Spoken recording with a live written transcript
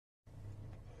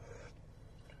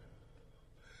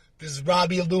This is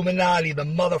Robbie Illuminati, the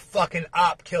motherfucking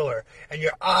op killer, and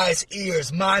your eyes,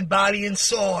 ears, mind, body, and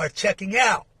soul are checking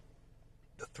out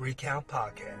the 3 Count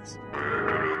Podcast.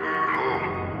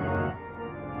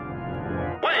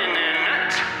 When in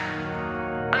it,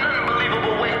 an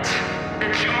unbelievable wit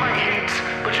that you might hate,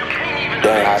 but you can't even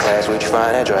Dang, hot ass, where'd you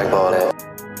find that drag ball at?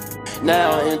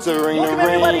 Now entering Welcome the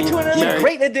everybody ring. to another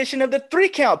great edition of the 3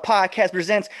 Count Podcast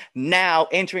presents Now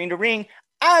Entering the Ring.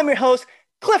 I'm your host,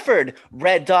 Clifford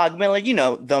Red Dog Miller, you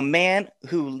know, the man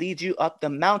who leads you up the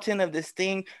mountain of this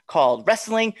thing called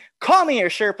wrestling. Call me your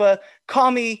Sherpa,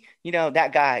 call me, you know,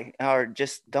 that guy, or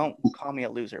just don't call me a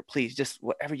loser, please. Just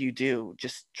whatever you do,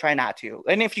 just try not to.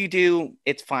 And if you do,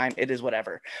 it's fine. It is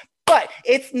whatever. But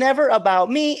it's never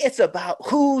about me. It's about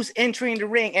who's entering the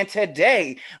ring. And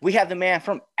today we have the man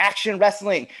from Action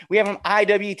Wrestling. We have him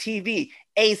IWTV,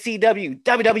 ACW,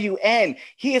 WWN.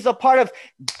 He is a part of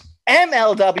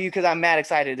MLW because I'm mad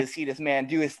excited to see this man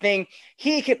do his thing.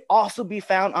 He could also be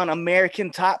found on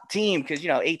American Top Team because, you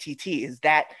know, ATT is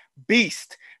that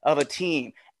beast of a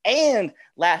team. And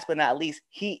last but not least,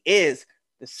 he is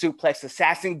the Suplex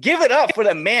Assassin. Give it up for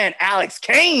the man, Alex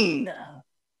Kane.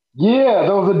 Yeah,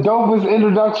 that was the dopest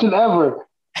introduction ever.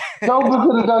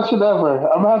 Dopest introduction ever.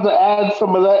 I'm going to have to add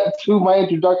some of that to my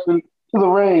introduction to the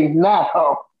ring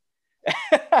now.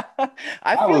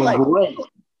 I feel like great.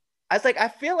 I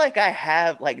feel like I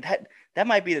have like that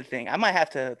might be the thing. I might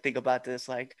have to think about this,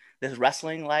 like this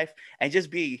wrestling life, and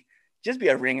just be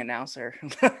a ring announcer.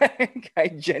 Like, I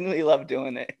genuinely love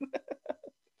doing it.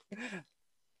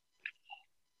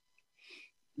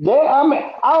 Yeah, I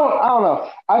don't know.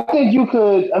 I think you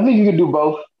could do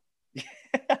both.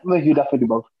 I think you definitely do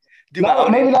both.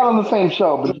 Maybe not on the same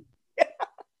show, but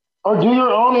or do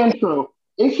your own intro.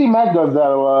 AC Mac does that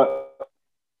a lot.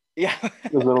 Yeah.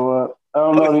 Does it a lot. I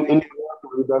don't know anyone else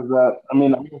who does that. I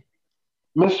mean,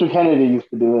 Mr. Kennedy used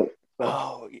to do it. So.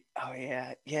 Oh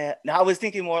yeah. Now I was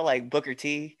thinking more like Booker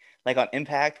T, like on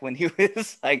Impact when he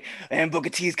was like, and Booker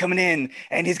T's coming in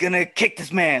and he's gonna kick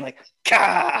this man, like,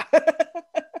 Ka!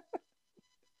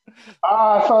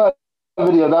 I saw that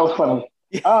video. That was funny.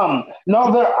 I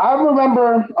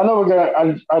remember. I know we're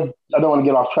gonna. I don't want to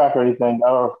get off track or anything.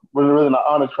 We're really not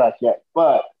on a track yet,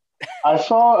 but. I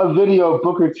saw a video of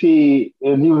Booker T,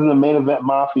 and he was in the Main Event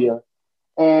Mafia,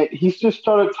 and he just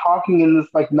started talking in this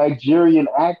like Nigerian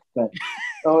accent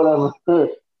or whatever.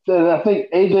 So I think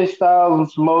AJ Styles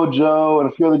and Samoa Joe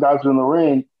and a few other guys were in the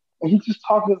ring, and he's just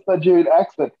talking this Nigerian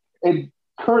accent. And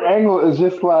Kurt Angle is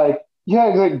just like,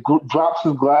 drops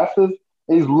his glasses,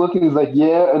 and he's looking, he's like,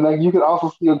 yeah, and like you can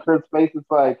also see on Kurt's face,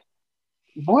 it's like,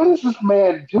 what is this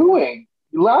man doing?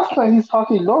 Last time he's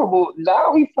talking normal,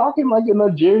 now he's talking like a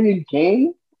Nigerian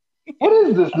king. What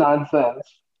is this nonsense?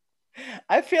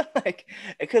 I feel like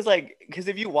because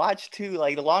if you watch too,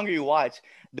 like the longer you watch,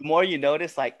 the more you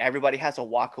notice like everybody has to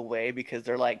walk away because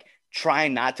they're like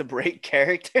trying not to break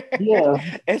character.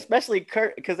 Yeah, especially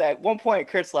Kurt, because at one point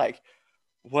Kurt's like,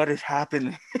 "What is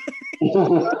happening?"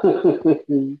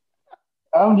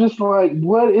 I'm just like,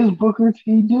 what is Booker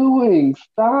T doing?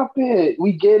 Stop it.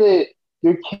 We get it.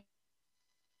 You're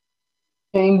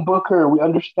King Booker, we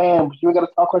understand, but you got to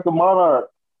talk like a monarch.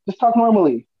 Just talk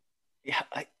normally. Yeah,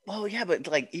 but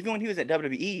like even when he was at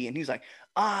WWE and he was like,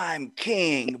 "I'm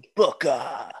King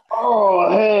Booker." Oh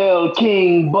hell,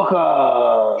 King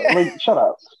Booker! Yeah. Like, shut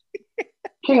up.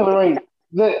 King of the Ring.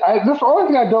 That's the only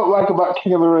thing I don't like about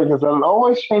King of the Ring is that it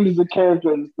always changes the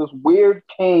character and it's this weird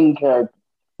King character.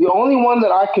 The only one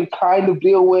that I could kind of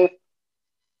deal with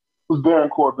was Baron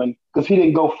Corbin because he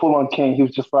didn't go full on King. He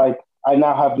was just like, I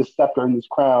now have this scepter and this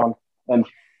crown, and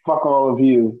fuck all of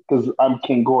you because I'm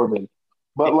King Corbin.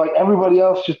 But like everybody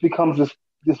else, just becomes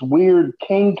this weird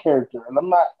king character, and I'm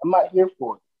not here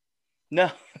for it. No,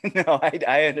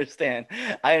 I understand.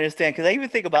 I understand because I even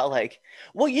think about like,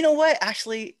 well, you know what?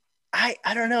 Actually, I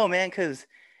don't know, man, because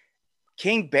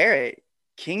King Barrett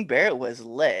was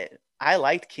lit. I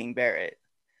liked King Barrett,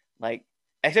 like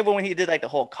except when he did like the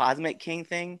whole Cosmic King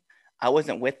thing. I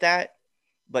wasn't with that.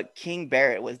 But King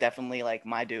Barrett was definitely like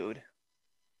my dude.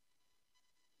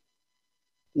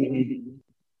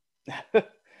 Mm-hmm.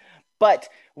 But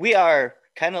we are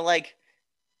kind of like.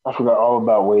 I forgot all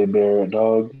about Wade Barrett,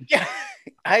 dog. Yeah,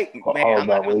 I'm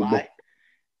not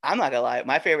gonna lie.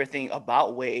 My favorite thing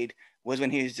about Wade was when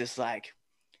he's like,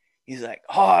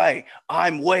 "Hi,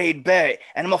 I'm Wade Barrett,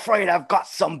 and I'm afraid I've got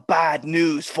some bad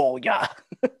news for ya."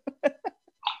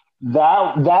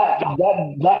 That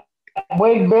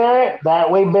Wade Barrett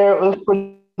was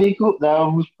pretty cool.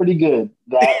 That was pretty good.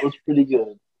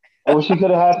 I wish he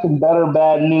could have had some better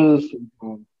bad news,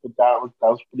 but that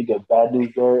was pretty good. Bad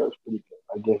News Barrett was pretty good.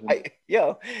 I give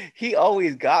him. He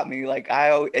always got me.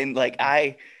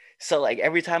 So like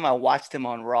every time I watched him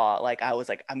on Raw, like I was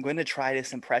like, I'm going to try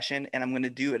this impression and I'm going to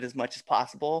do it as much as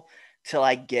possible till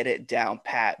I get it down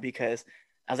pat because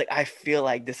I was like, I feel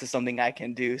like this is something I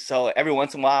can do. So every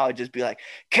once in a while, I'd just be like,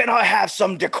 can I have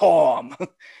some decorum?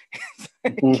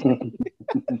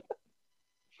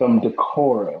 Some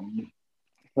decorum.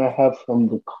 I have some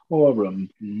decorum.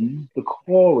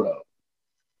 Decorum.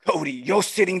 Cody, you're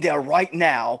sitting there right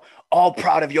now, all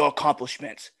proud of your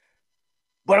accomplishments.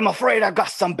 But I'm afraid I got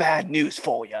some bad news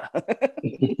for you.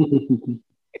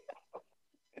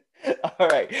 All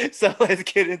right, so let's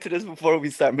get into this before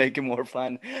we start making more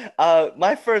fun.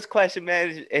 My first question,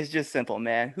 man, is just simple,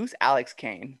 man. Who's Alex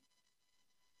Kane?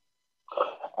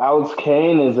 Alex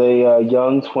Kane is a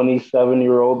young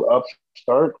 27-year-old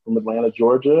upstart from Atlanta,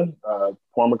 Georgia,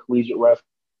 former collegiate wrestler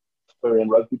and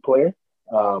rugby player,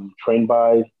 trained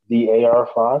by the AR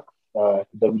Fox,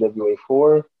 WWA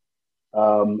 4.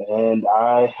 And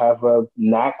I have a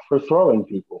knack for throwing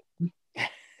people.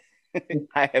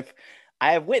 I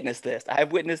have witnessed this. I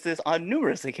have witnessed this on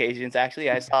numerous occasions.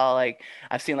 Actually, I've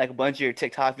seen like a bunch of your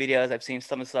TikTok videos. I've seen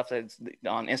some of the stuff that's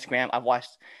on Instagram. I've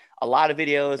watched a lot of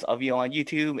videos of you on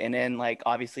YouTube, and then like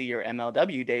obviously your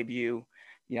MLW debut.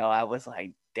 I was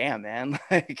like, damn, man,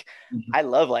 like I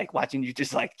love like watching you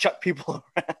just like chuck people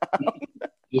around.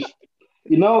 Just,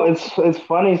 it's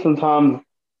funny sometimes.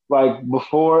 Like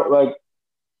before, like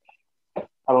I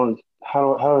don't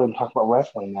how do I talk about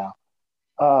wrestling now?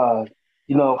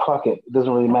 Fuck it. It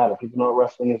doesn't really matter. People know what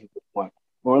wrestling is at this point.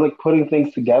 When we're like putting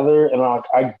things together and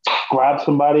I grab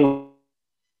somebody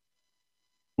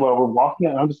while we're walking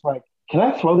and I'm just like, can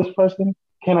I throw this person?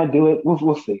 Can I do it?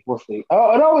 We'll see. We'll see.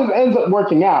 Oh, it always ends up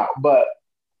working out, but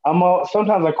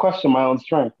sometimes I question my own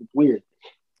strength. It's weird.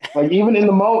 Like even in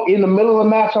the middle of the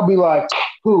match, I'll be like,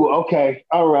 who? Okay.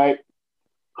 All right.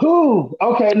 Who?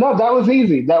 Okay. No, that was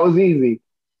easy. That was easy.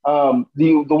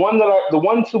 The one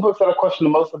suplex that I question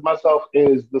the most of myself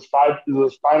is the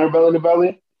Steiner belly to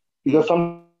belly because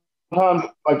sometimes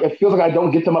like it feels like I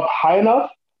don't get them up high enough,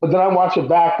 but then I watch it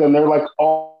back and they're like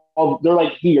they're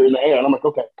like here in the air and I'm like,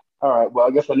 okay, all right, well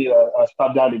I guess I need to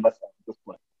stop doubting myself at this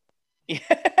point.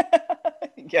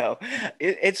 Yo,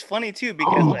 it's funny too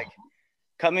because like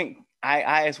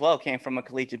I as well came from a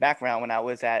collegiate background when I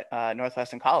was at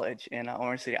Northwestern College in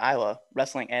Orange City, Iowa,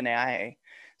 wrestling NAIA.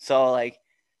 So like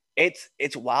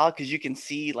it's wild because you can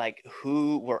see like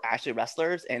who were actually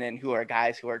wrestlers and then who are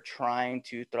guys who are trying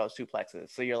to throw suplexes.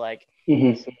 So you're like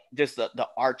just the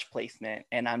arch placement,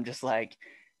 and I'm just like,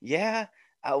 yeah.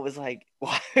 I was like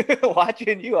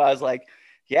watching you. I was like,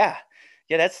 yeah,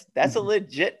 that's a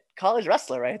legit college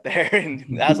wrestler right there.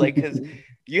 And I was like, because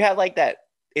you have like that.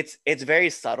 It's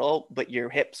very subtle, but your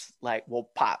hips like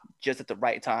will pop just at the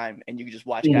right time, and you can just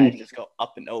watch guys just go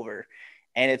up and over.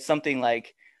 And it's something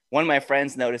like one of my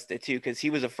friends noticed it too because he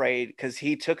was afraid because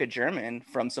he took a German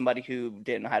from somebody who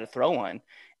didn't know how to throw one,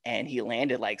 and he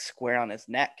landed like square on his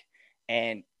neck,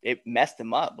 and it messed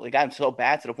him up. It got him so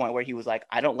bad to the point where he was like,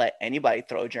 I don't let anybody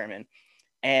throw German.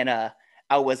 And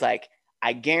I was like,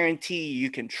 I guarantee you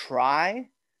can try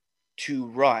to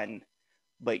run,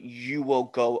 but you will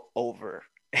go over.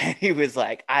 And he was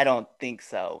like, I don't think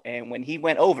so. And when he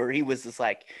went over, he was just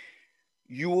like,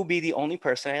 you will be the only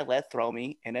person I let throw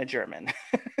me in a German.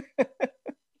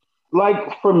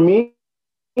 Like for me,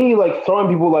 like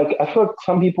throwing people, like I feel like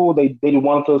some people they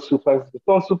want to throw suplexes.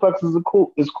 Throwing suplexes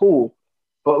is cool,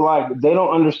 but like they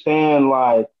don't understand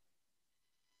like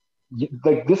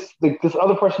this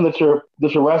other person that you're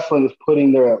wrestling is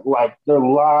putting their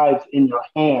lives in your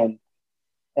hand,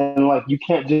 and like you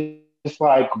can't just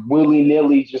like willy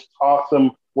nilly just toss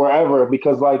them wherever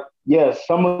because like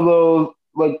some of those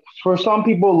like for some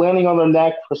people landing on their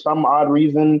neck for some odd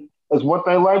reason is what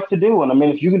they like to do, and I mean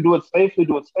if you can do it safely,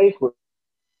 do it safely.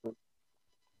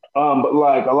 But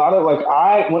like a lot of like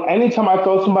anytime I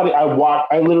throw somebody, I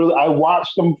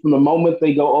watch them from the moment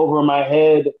they go over my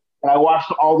head, and I watch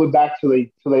them all the way back to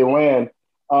they land.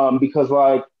 Because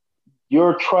like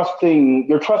you're trusting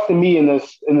me in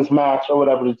this match or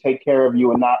whatever to take care of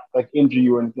you and not like injure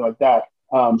you or anything like that.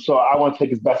 So I want to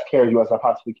take as best care of you as I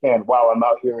possibly can while I'm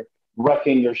out here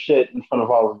wrecking your shit in front of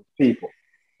all of the people.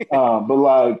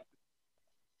 But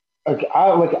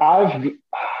I've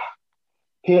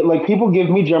like people give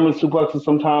me German suplexes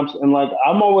sometimes, and like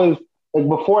I'm always like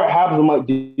before it happens, I'm like,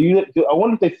 I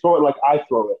wonder if they throw it like I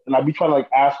throw it, and I'd be trying to like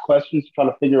ask questions, trying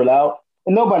to figure it out,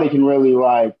 and nobody can really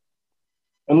like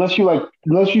unless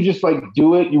you just like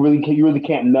do it, you really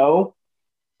can't know.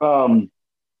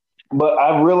 But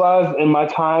I've realized in my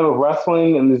time of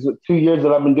wrestling, and these 2 years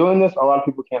that I've been doing this, a lot of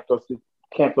people can't throw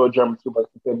a German suplex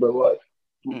in their life.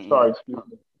 Sorry, excuse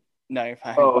me. No, you're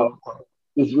fine. Oh,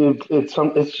 it's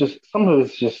just some of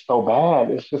it's just so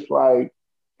bad. It's just like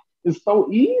it's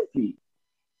so easy.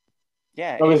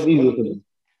 Yeah, Oh, it's easy for me.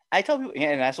 I tell people,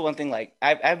 yeah, and that's the one thing. Like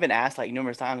I've been asked like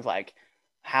numerous times, like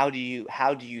how do you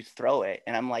throw it?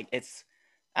 And I'm like,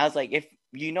 I was like, if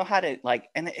you know how to like,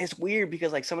 and it's weird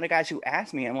because like some of the guys who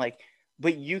asked me, I'm like,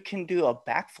 but you can do a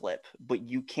backflip, but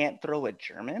you can't throw a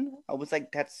German. I was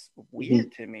like, that's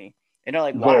weird to me. And they're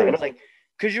like, why? I Very. was like,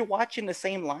 because you're watching the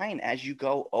same line as you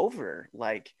go over,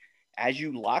 like as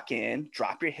you lock in,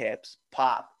 drop your hips,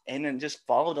 pop, and then just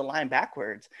follow the line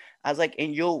backwards. I was like,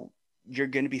 and you're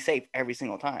going to be safe every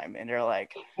single time. And they're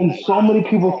like, And so many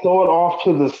people throw it off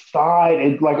to the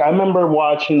side. Like I remember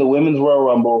watching the Women's Royal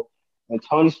Rumble, and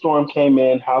Tony Storm came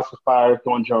in, House of Fire,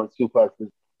 throwing German suplexes,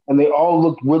 and they all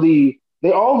looked really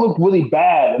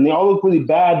bad, and they all looked really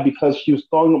bad because she was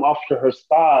throwing them off to her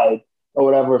side or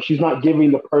whatever. She's not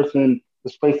giving the person the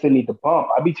space they need to bump.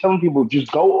 I'd be telling people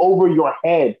just go over your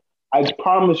head. I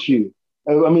promise you.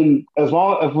 I mean, as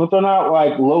long as they're not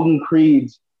like Logan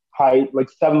Creed's height, like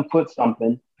 7 foot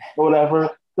something or whatever,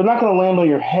 they're not going to land on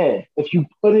your head. If you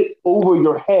put it over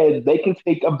your head, they can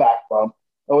take a back bump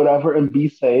or whatever and be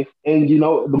safe. And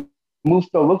the move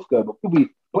still looks good, but people be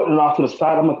putting it off to the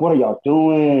side. I'm like, what are y'all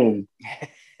doing?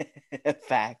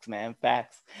 facts, man,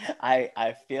 facts.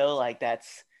 I feel like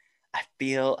I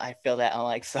feel that on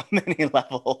like so many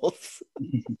levels.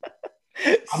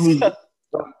 I mean, So,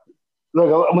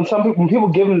 like when people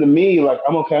give them to me, like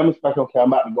I'm okay, I'm expecting okay,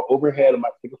 I'm about to go overhead, I'm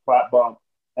about to take a flat bump,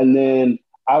 and then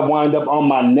I wind up on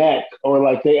my neck, or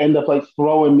like they end up like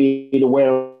throwing me to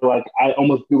where like I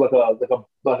almost do like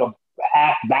a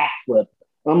half backflip.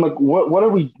 I'm like, what are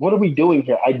we doing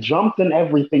here? I jumped in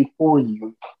everything for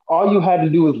you. All you had to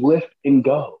do was lift and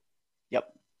go.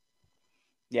 yep.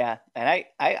 Yeah. And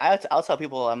I'll tell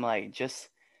people, I'm like, just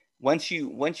once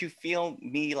you feel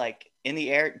me like in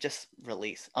the air, just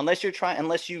release. Unless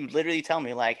you literally tell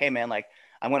me like, hey man, like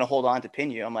I'm gonna hold on to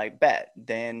pin you. I'm like, bet.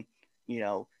 Then,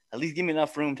 at least give me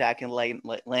enough room to I can land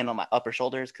on my upper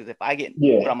shoulders. Cause if I get put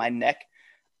Yeah, on my neck,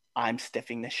 I'm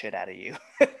stiffing the shit out of you.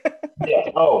 yeah.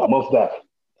 Oh, most definitely.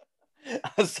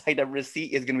 I was like, the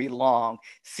receipt is gonna be long,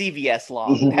 CVS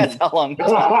long. That's how long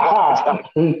it's gonna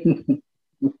be.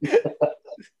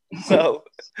 So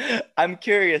I'm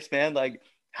curious, man. Like,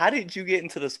 how did you get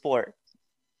into the sport?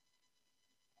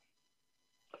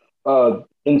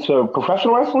 Into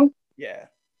professional wrestling. Yeah.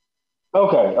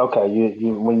 Okay,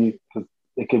 okay. Cause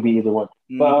it could be either one.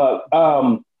 Mm-hmm. But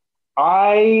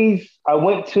I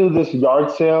went to this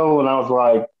yard sale when I was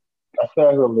like I feel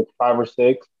like I was like 5 or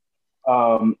 6,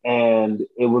 and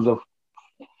it was a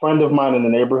friend of mine in the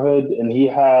neighborhood, and he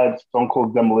had Stone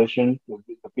Cold Demolition, the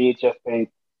VHS tape.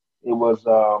 It was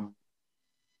um,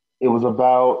 it was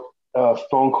about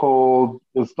Stone Cold.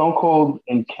 It was Stone Cold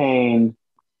and Kane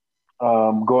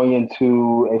going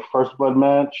into a First Blood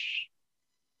match.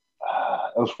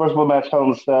 It was First Blood match Hell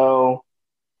in a Cell.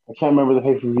 I can't remember the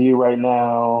pay per view right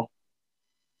now.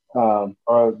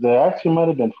 Or there actually might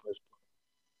have been first.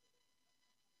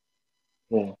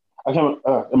 Yeah, I can't.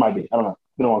 It might be. I don't know.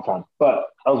 It's been a long time. But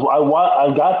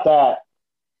I got that,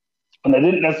 and I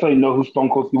didn't necessarily know who Stone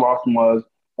Cold Steve Austin was.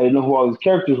 I didn't know who all these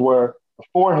characters were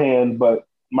beforehand, but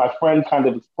my friend kind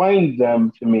of explained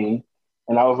them to me,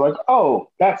 and I was like, "Oh,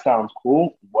 that sounds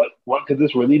cool. What could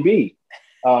this really be?"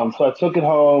 So I took it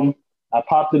home. I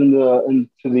popped it into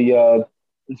the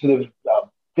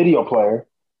video player.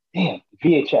 Damn,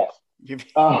 VHS.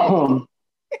 Um,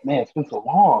 Man, it's been so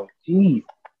long. Jeez.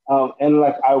 And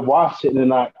like I watched it,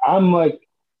 and I'm like,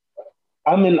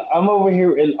 I'm over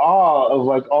here in awe of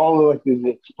like all of like these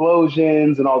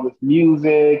explosions and all this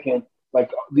music and like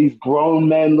these grown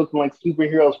men looking like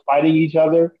superheroes fighting each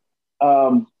other.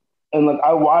 Um, and like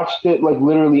I watched it like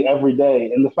literally every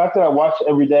day. And the fact that I watched it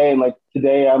every day and like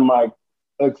today I'm like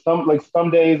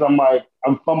some days I'm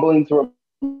fumbling to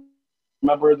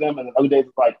remember them, and then other days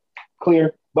it's like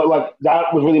clear. But like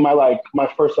that was really my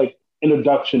first like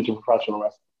introduction to professional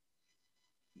wrestling.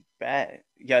 Bet.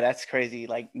 Yeah, that's crazy.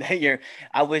 Like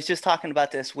I was just talking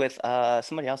about this with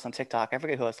somebody else on TikTok. I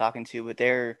forget who I was talking to, but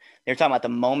they're talking about the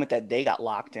moment that they got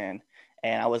locked in.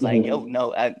 And I was like, yo, Mm-hmm.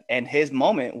 no. And his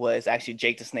moment was actually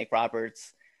Jake the Snake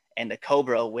Roberts and the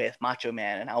Cobra with Macho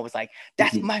Man. And I was like,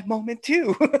 that's my moment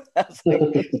too. I was like,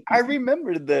 I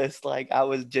remember this. Like I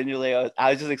was genuinely, I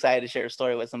was just excited to share a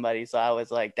story with somebody. So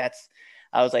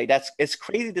it's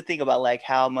crazy to think about like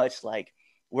how much like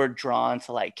we're drawn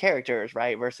to like characters,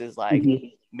 right? Versus like Mm-hmm.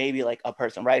 maybe like a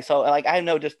person, right? So like I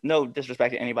know just no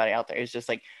disrespect to anybody out there. It's just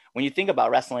like when you think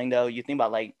about wrestling though, you think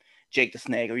about like Jake the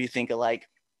Snake, or you think of like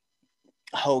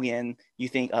Hogan, you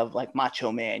think of like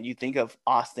Macho Man, you think of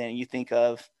Austin, you think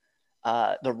of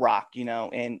The Rock, you know,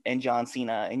 and John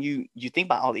Cena, and you think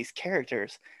about all these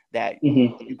characters that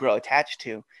Mm-hmm. you grow attached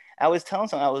to. I was telling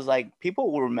someone, I was like,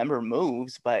 people will remember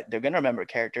moves, but they're gonna remember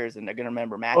characters and they're gonna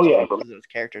remember Oh matches yeah. because those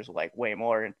characters were like way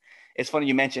more. And it's funny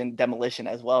you mentioned Demolition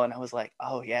as well, and I was like,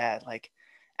 oh yeah, like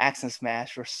Axe and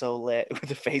Smash were so lit with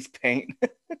the face paint.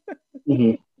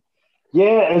 Mm-hmm.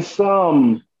 Yeah, it's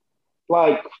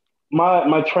like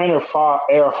my trainer Fox,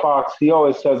 Air Fox, he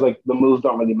always says like the moves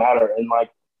don't really matter, and like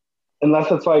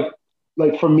unless it's like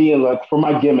for me and like for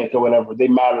my gimmick or whatever, they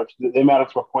matter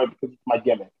to a point because it's my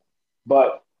gimmick.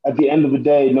 But at the end of the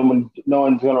day, no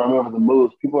one's gonna remember the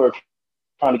moves. People are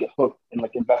trying to get hooked and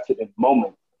like invested in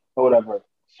moments or whatever.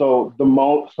 So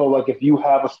like if you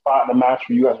have a spot in a match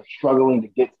where you guys are struggling to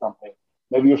get something,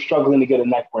 maybe you're struggling to get a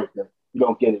neck breaker, you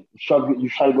don't get it. You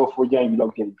try to go for a game, you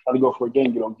don't get it. You try to go for a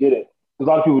game, you don't get it. Because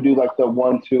a lot of people do like the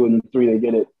 1, 2, and then 3, they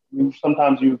get it.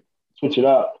 Sometimes you switch it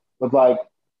up, but like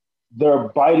they're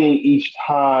biting each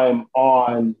time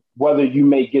on whether you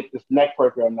may get this neck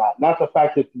breaker or not. Not the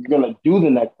fact that you're going to do the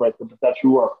neck breaker, but that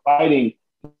you are fighting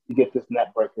to get this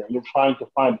neck breaker. And you're trying to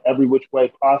find every which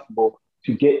way possible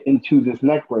to get into this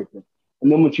neck breaker.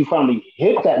 And then once you finally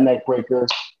hit that neck breaker,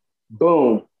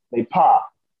 boom, they pop.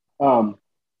 Um,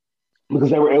 because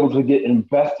they were able to get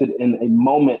invested in a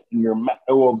moment in your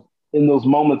well, in those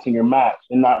moments in your match,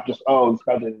 and not just this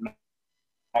guy did a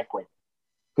neck breaker.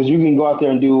 Because you can go out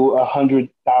there and do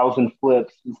 100,000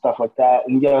 flips and stuff like that,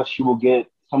 and yes, you will get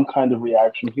some kind of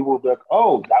reaction. People will be like,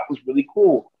 "Oh, that was really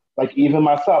cool." Like even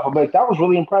myself, I'm like, "That was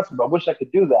really impressive. I wish I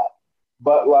could do that."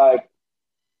 But like,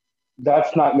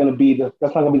 that's not gonna be the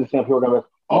same. People are gonna be like,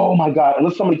 "Oh my god!"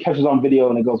 Unless somebody catches on video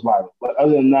and it goes viral. But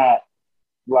other than that,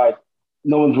 like,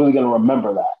 no one's really gonna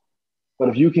remember that. But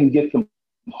if you can get them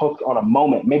hooked on a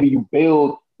moment, maybe you're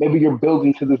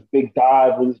building to this big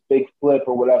dive or this big flip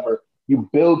or whatever. You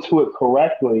build to it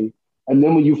correctly, and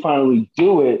then when you finally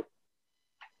do it,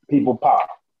 people pop.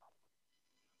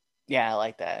 Yeah, I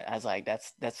like that. I was like,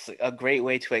 that's a great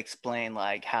way to explain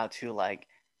like how to like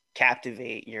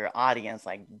captivate your audience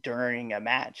like during a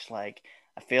match. Like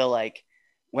I feel like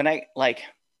when I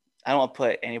don't want to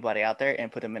put anybody out there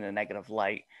and put them in a negative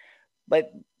light,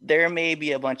 but there may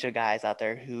be a bunch of guys out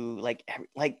there who like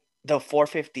the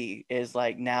 450 is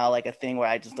like now like a thing where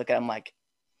I just look at them like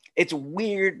it's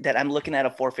weird that I'm looking at a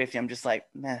 450. I'm just like,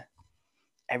 meh,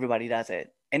 everybody does it.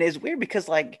 And it's weird because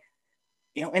like,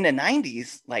 you know, in the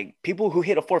 90s, like people who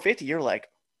hit a 450, you're like,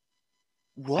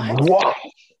 what? What?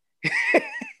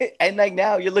 And like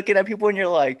now you're looking at people and you're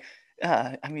like,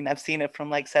 I mean, I've seen it from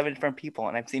like 7 different people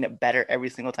and I've seen it better every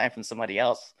single time from somebody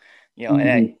else, you know,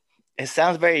 and it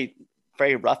sounds very,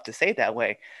 very rough to say it that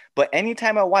way. But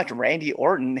anytime I watch Randy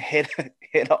Orton hit an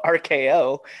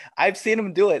RKO, I've seen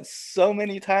him do it so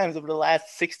many times over the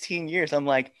last 16 years. I'm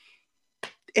like,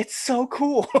 it's so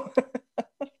cool.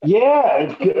 Yeah,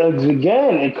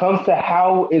 again, it comes to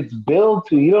how it's built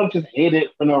to. You don't just hit it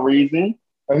for no reason,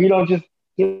 or you don't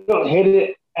hit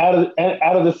it out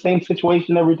of the same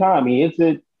situation every time. He hits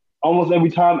it almost every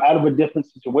time out of a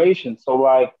different situation. So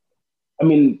like, I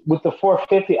mean, with the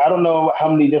 450, I don't know how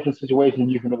many different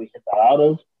situations you can really hit that out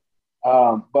of.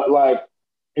 But like,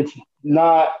 it's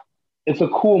not. It's a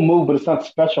cool move, but it's not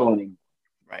special anymore.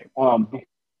 Right.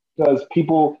 Because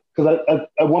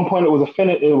at one point it was a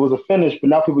finish, but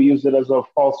now people use it as a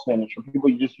false finish, or people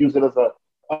just use it as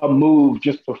a move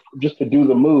just to do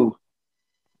the move.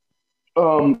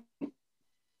 Um,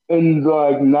 and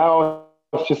like now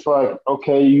it's just like,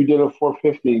 okay, you did a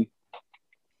 450,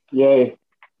 yay.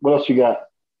 What else you got?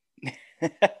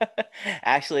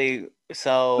 Actually, That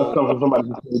so comes from somebody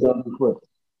who's done the flip.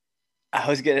 I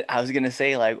was gonna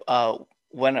say like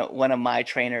one of my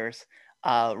trainers,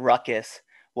 Ruckus,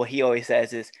 what he always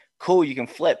says is, cool, you can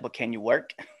flip, but can you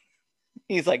work?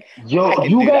 He's like, I Yo, can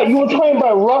do that. you were trained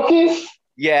by Ruckus?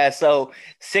 Yeah, so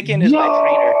Sicken is my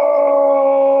trainer.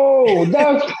 Yo,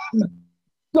 that's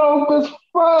dope as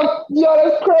fuck. Yo,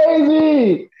 that's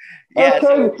crazy. That's Yeah,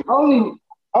 so crazy.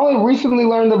 I only recently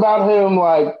learned about him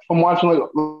like from watching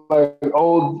like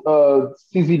old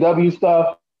CZW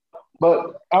stuff.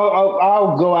 But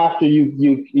I'll go after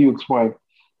you explain.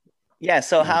 yeah,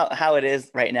 so how it is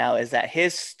right now is that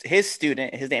his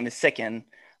student, his name is Sicken,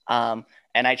 and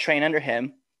I train under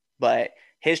him, but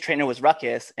his trainer was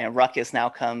Ruckus, and Ruckus now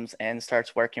comes and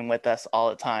starts working with us all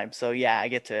the time. So yeah, I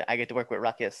get to work with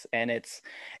Ruckus, and it's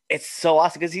so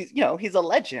awesome because he's a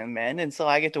legend, man, and so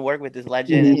I get to work with this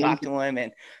legend and talk to him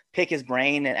and pick his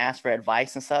brain and ask for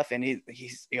advice and stuff, and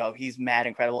he's mad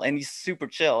incredible and he's super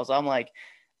chill. So I'm like,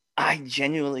 I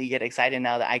genuinely get excited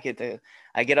now that I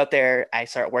get up there, I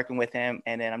start working with him,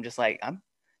 and then I'm just like, I'm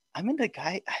in the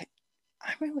guy.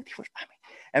 I'm in with you.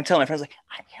 I'm telling my friends like,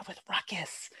 I'm here with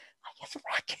Ruckus. Like, it's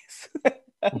Ruckus.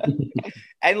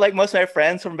 And like most of my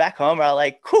friends from back home are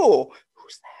like, cool.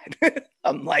 Who's that?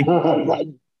 I'm like, yeah.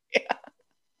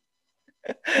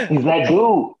 He's that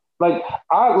dude. Like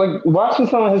I like watching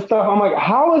some of his stuff. I'm like,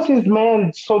 how is his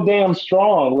man so damn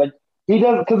strong? Like he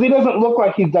doesn't look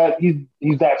like he's that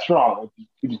strong. Like,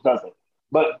 he just doesn't.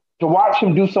 But to watch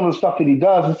him do some of the stuff that he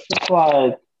does, it's just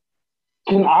like,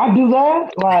 can I do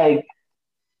that? Like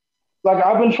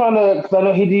I've been trying to, because I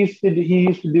know he used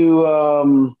to do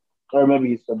or maybe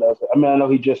he still does it. I mean, I know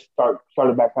he just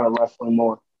started back kind of wrestling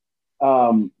more.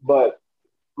 But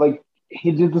like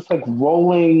he did this like his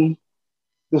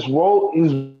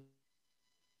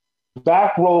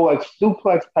back roll like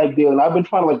suplex type deal, and I've been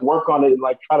trying to like work on it and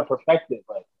like try to perfect it.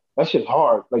 Like that shit's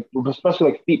hard, like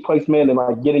especially like feet placement and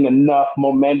like getting enough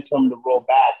momentum to roll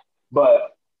back.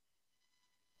 But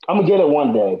I'm gonna get it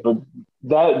one day. But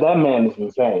that man is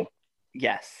insane.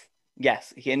 Yes.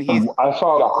 And he's I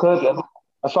saw a clip.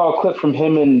 I saw a clip from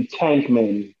him and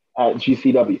Tankman at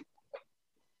GCW.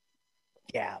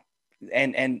 yeah.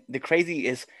 And the crazy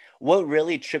is what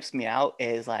really trips me out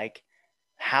is like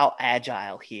how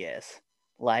agile he is.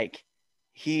 Like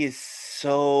he is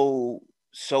so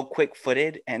quick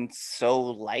footed and so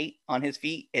light on his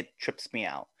feet. It trips me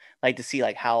out. Like to see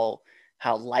like how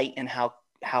light and how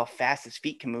fast his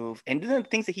feet can move and the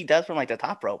things that he does from like the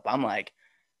top rope. I'm like,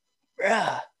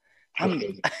 bruh, I'm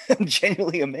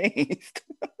genuinely amazed.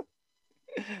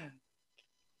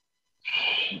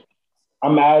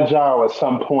 I'm agile at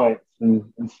some points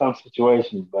in some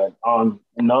situations, but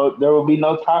there will be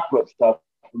no top rope stuff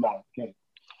about King.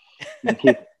 Keep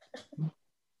it.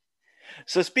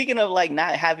 So speaking of like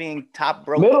not having top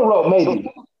rope, Middle rope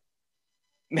maybe.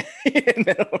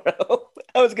 middle rope.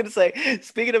 I was gonna say,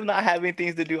 speaking of not having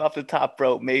things to do off the top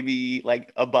rope, maybe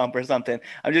like a bump or something.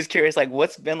 I'm just curious, like,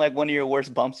 what's been like one of your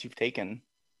worst bumps you've taken?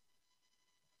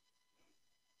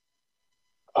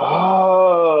 I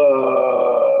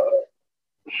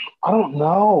don't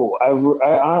know.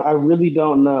 I really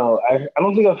don't know. I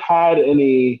don't think I've had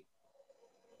any.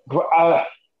 I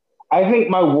think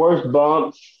my worst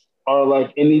bumps are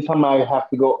like anytime I have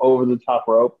to go over the top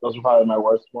rope. Those are probably my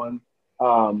worst ones.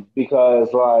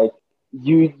 Because like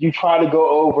you try to go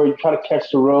over, you try to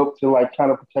catch the rope to like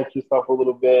kind of protect yourself a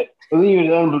little bit, but then you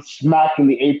end up smacking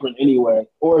the apron anyway,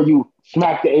 or you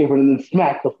smack the apron and then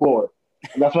smack the floor.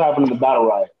 And that's what happened in the battle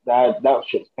riot. That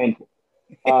shit was painful.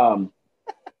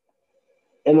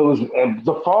 And it was and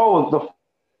the fall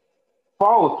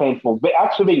was painful. But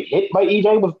actually being hit by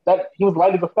EJ was that he was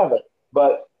light as a feather.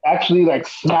 But actually like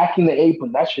smacking the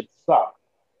apron, that shit sucked.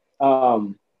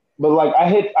 But like I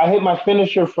hit my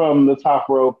finisher from the top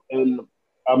rope in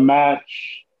a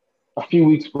match a few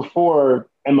weeks before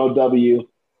MLW,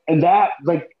 and that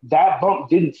bump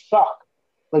didn't suck.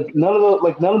 Like none of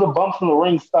the bumps in the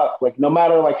ring stuck. Like no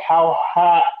matter how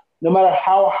high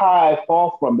I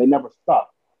fall from, they never stuck.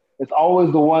 It's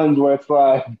always the ones where it's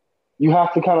like you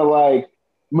have to kind of like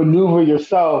maneuver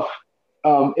yourself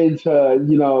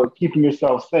into keeping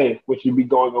yourself safe, which would be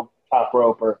going over the top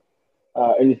rope or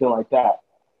anything like that.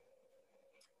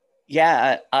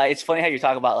 Yeah, it's funny how you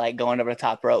talk about like going over the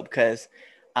top rope because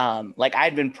like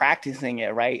I'd been practicing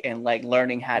it, right, and like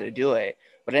learning how to do it,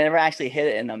 but I never actually hit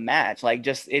it in a match. Like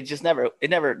the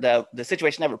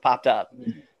situation never popped up.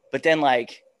 But then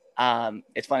like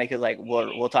it's funny because like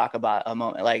we'll talk about a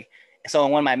moment. Like so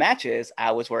in one of my matches,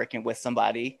 I was working with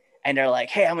somebody and they're like,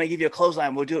 "Hey, I'm gonna give you a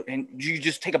clothesline. We'll do it, and you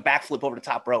just take a backflip over the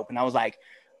top rope." And I was like,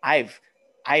 I've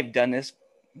done this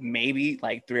maybe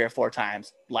like 3 or 4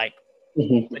 times, like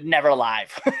but never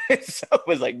live. So it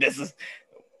was like,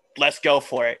 let's go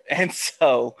for it. And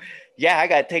so yeah, I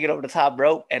got taken over the top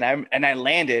rope and I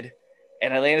landed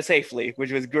safely,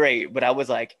 which was great. But I was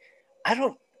like, I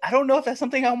don't know if that's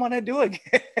something I want to do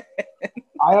again.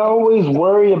 I always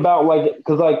worry about like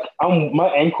because like my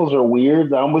ankles are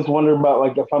weird. I always wonder about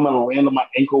like if I'm gonna land on my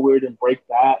ankle weird and break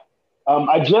that.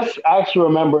 I just actually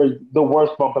remembered the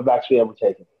worst bump I've actually ever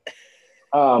taken.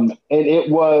 And it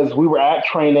was we were at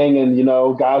training and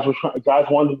guys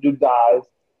wanted to do dives.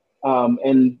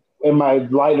 And in my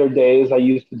lighter days I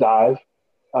used to dive.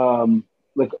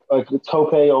 Like a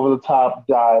tope over the top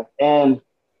dive. And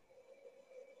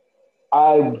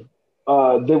everybody's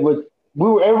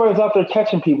out there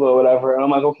catching people or whatever, and I'm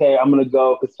like, okay, I'm gonna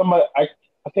go because I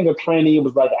think a trainee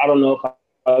was like, I don't know if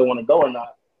I want to go or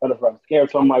not, but if I'm scared,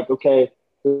 so I'm like, okay,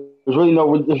 there's really no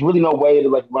way to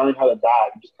like learn how to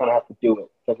dive. You just kind of have to do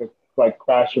it. It's like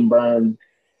crash and burn,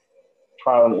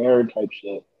 trial and error type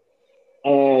shit.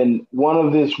 and one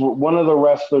of the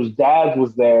wrestlers' dads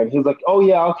was there, and he was like, "Oh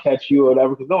yeah, I'll catch you," or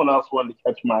whatever, because no one else wanted to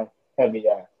catch my heavy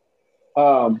ass.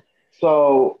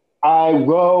 So I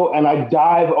go and I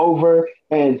dive over,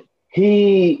 and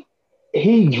he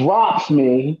drops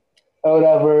me or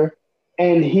whatever,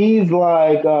 and he's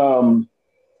like, "Oh,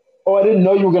 I didn't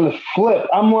know you were gonna flip."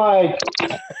 I'm like,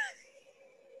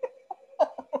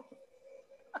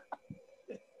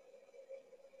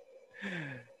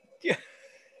 Yeah.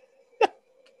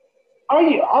 Are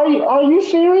you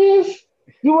serious?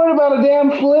 You worried about a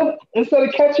damn flip instead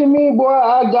of catching me, boy?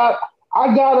 I got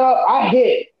up, I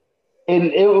hit,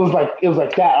 and it was like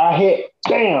that. I hit,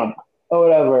 bam, or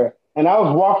whatever, and I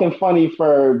was walking funny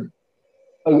for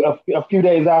a few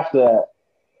days after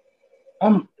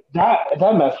that.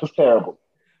 That mess was terrible.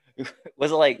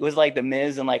 Was it like the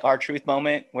Miz and like our truth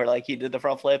moment where like he did the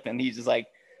front flip and he just like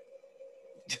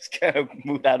just kind of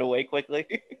moved out of the way quickly?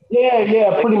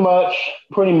 Yeah, pretty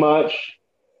much.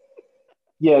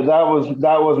 Yeah, that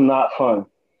was not fun.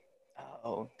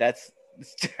 Oh, it's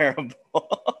terrible.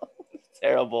 It's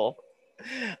terrible.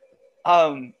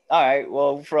 All right.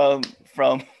 Well, from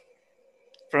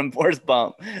Forrest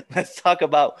Bump, let's talk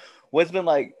about what's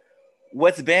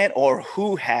been or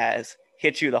who has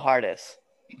hit you the hardest.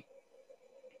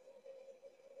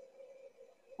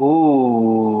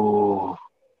 Ooh,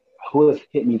 who has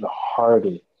hit me the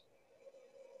hardest?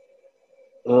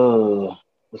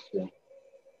 Let's see.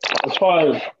 As far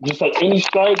as just like any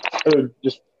strike or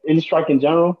just any strike in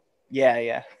general. Yeah,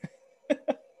 yeah.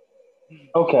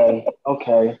 Okay.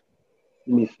 Let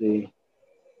me see.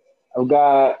 I've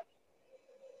got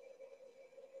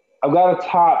I've got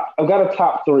a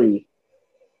top three.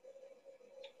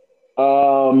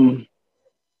 Um,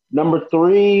 Number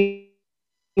three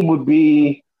would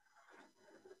be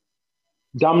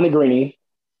Dominic Greeny.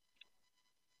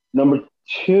 Number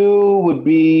two would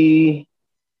be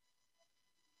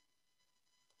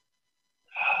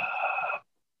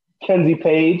Kenzie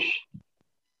Page.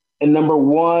 And number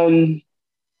one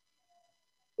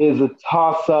is a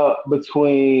toss up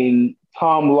between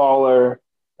Tom Lawler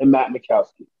and Matt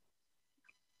Mikowski.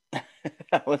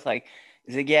 I was like,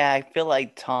 yeah, I feel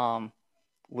like Tom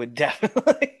would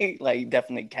definitely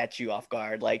definitely catch you off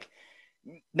guard. Like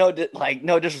no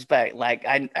disrespect. Like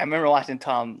I remember watching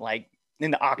Tom like in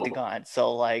the octagon.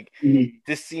 So like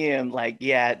to see him like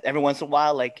yeah, every once in a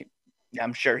while, like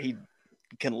I'm sure he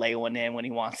can lay one in when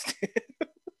he wants to.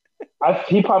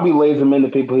 He probably lays them into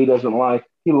people he doesn't like.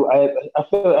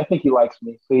 I think he likes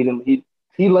me, so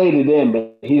he laid it in,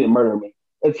 but he didn't murder me.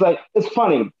 It's like it's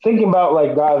funny thinking about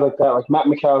like guys like that, like Matt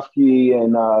Mikowski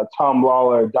and Tom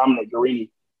Lawler, Dominic Garrini,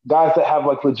 guys that have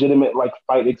like legitimate like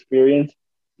fight experience.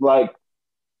 Like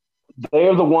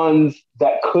they're the ones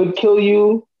that could kill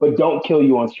you, but don't kill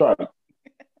you on strike.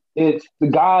 It's the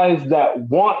guys that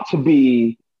want to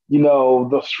be,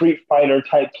 the street fighter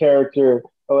type character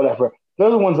or whatever.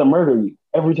 They're the ones that murder you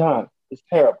every time. It's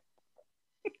terrible.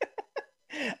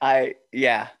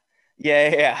 Yeah.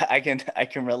 I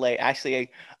can relate.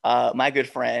 Actually, my good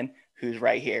friend who's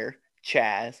right here,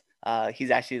 Chaz,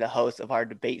 he's actually the host of our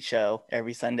debate show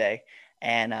every Sunday,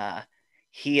 and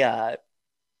he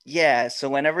yeah. So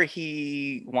whenever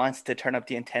he wants to turn up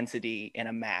the intensity in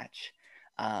a match,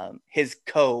 his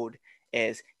code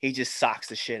is he just socks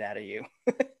the shit out of you.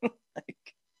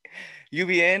 Like you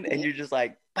be in and you're just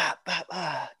like, bah, bah,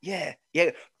 bah, yeah,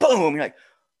 boom. You're like,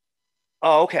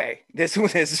 oh, okay, this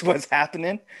is what's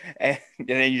happening, and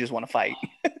then you just want to fight.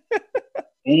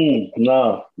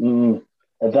 No.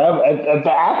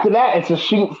 After that, it's a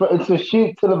shoot. It's a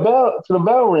shoot to the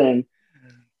bell ring.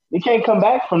 You can't come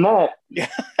back from that. Yeah.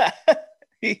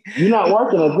 You're not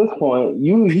working at this point.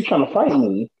 You trying to fight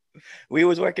me. We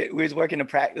was working to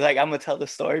practice. Like I'm gonna tell the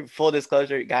story. Full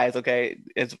disclosure, guys. Okay,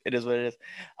 it is what it is.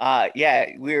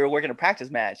 Yeah, we were working a practice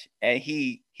match, and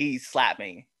he slapped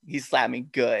me. He slapped me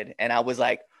good, and I was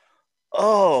like,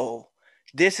 oh,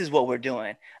 this is what we're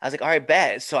doing. I was like, all right,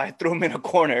 bet. So I threw him in a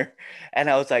corner, and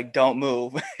I was like, don't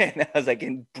move, and I was like,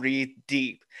 and breathe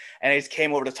deep, and I just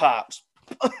came over the top.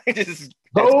 Those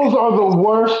are the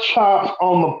worst chops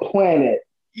on the planet.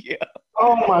 Yeah.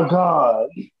 Oh my god.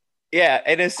 Yeah,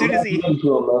 and as soon as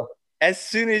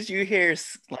you hear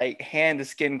like hand to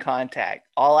skin contact,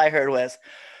 all I heard was,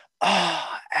 "Oh,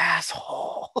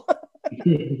 asshole."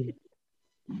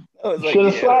 I was like, should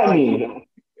have slapped me.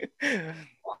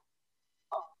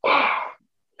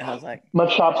 I was like, my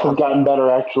chops have gotten better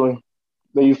actually.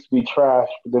 They used to be trash,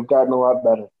 but they've gotten a lot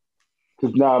better.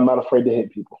 Because now I'm not afraid to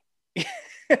hit people.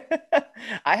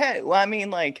 I mean,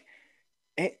 like,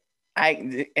 and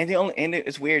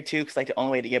it's weird too, because like the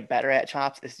only way to get better at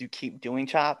chops is you keep doing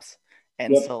chops,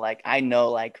 and Yep. so like I know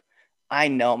like I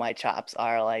know my chops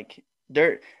are like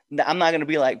they're. I'm not gonna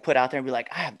be like put out there and be like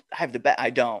I have the best. I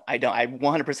don't. I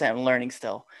 100% am learning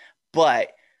still, but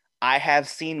I have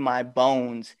seen my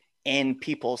bones in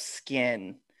people's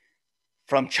skin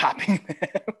from chopping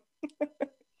them.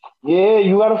 Yeah,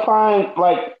 you gotta find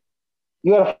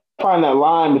that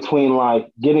line between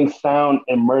like getting sound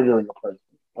and murdering a person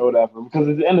or whatever. Because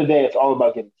at the end of the day, it's all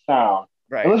about getting sound.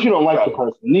 Right. Unless you don't like the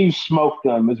person, then you smoke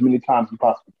them as many times as you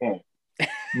possibly can.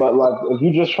 But like if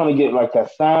you're just trying to get like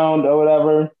that sound or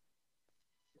whatever,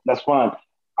 that's fine.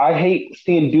 I hate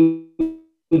seeing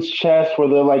dudes' chests where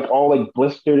they're like all like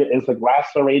blistered and it's like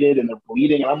lacerated and they're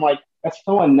bleeding, and I'm like, that's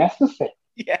so unnecessary.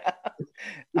 Yeah.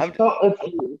 I'm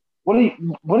It's what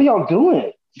are y'all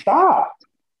doing? Stop.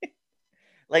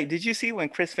 like, did you see when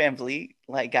Chris Van Vliet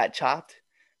like got chopped?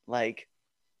 Like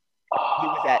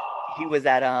he was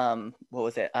at what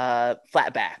was it?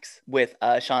 Flatbacks with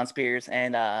Sean Spears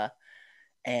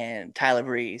and Tyler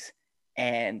Breeze.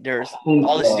 And there's I think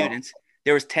all the so. students.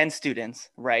 There was 10 students,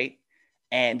 right?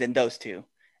 And then those two.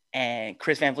 And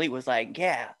Chris Van Vliet was like,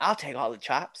 yeah, I'll take all the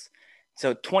chops.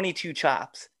 So 22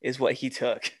 chops is what he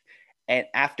took. And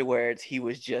afterwards, he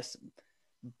was just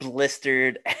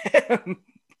blistered.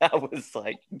 I was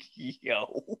like,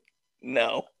 yo,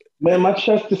 no. Man, my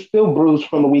chest is still bruised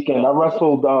from the weekend. I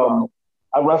wrestled.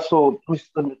 Let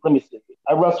me see.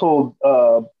 I wrestled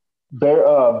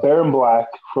Baron Black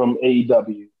from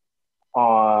AEW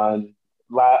on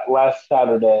last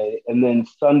Saturday, and then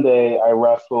Sunday I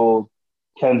wrestled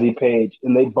Kenzie Page,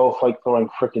 and they both like throwing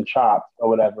freaking chops or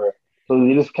whatever. So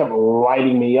they just kept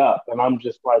lighting me up, and I'm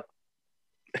just like,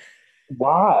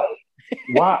 why,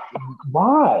 why,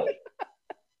 why?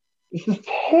 This is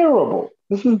terrible.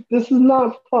 This is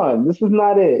not fun. This is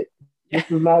not it. This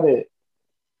is not it.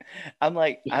 I'm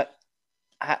like, I,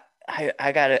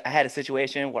 I had a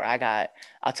situation where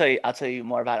I'll tell you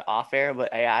more about it off air,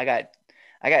 but I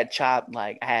got chopped.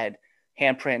 Like I had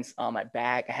handprints on my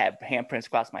back. I had handprints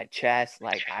across my chest.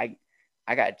 Like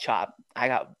I got chopped. I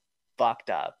got fucked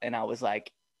up. And I was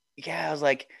like, yeah, I was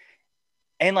like,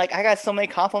 and like, I got so many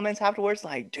compliments afterwards.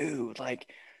 Like, dude, like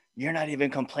you're not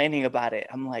even complaining about it.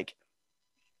 I'm like,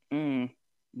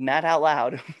 not out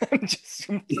loud. I'm just,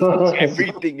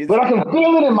 everything is, But I can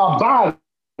feel it in my body.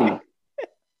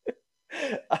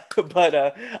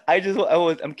 but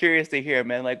I'm curious to hear,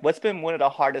 man, like what's been one of the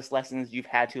hardest lessons you've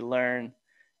had to learn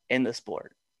in the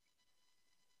sport?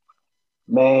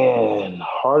 Man,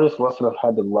 hardest lesson I've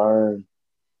had to learn.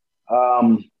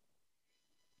 Um,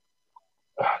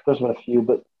 there's been a few,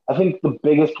 but I think the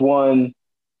biggest one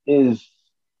is,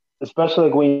 especially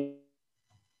like when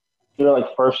you're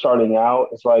like first starting out,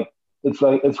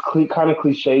 kind of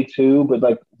cliche too, but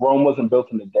like Rome wasn't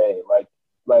built in a day.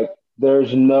 Like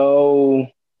there's no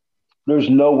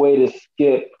way to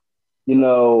skip, you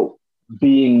know,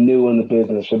 being new in the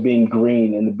business or being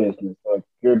green in the business. Like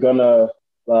you're gonna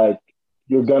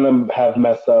have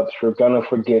mess ups. You're gonna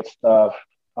forget stuff.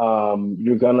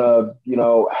 You're gonna,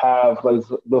 have like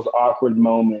those awkward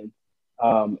moments.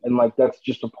 And like that's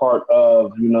just a part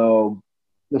of,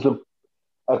 it's a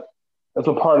that's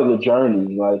a part of the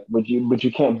journey. Like, but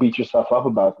you can't beat yourself up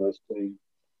about those things.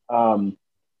 Um,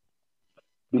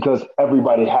 because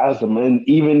everybody has them, and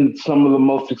even some of the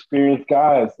most experienced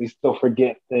guys, they still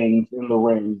forget things in the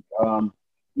ring.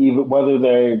 Even whether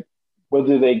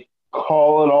they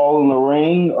call it all in the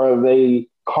ring or they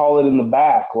call it in the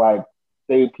back, like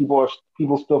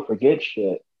people still forget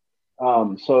shit.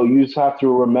 So you just have to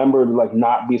remember to like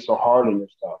not be so hard on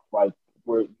yourself. Like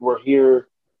we're here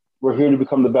to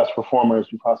become the best performers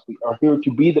we possibly are here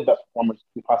to be the best performers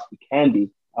we possibly can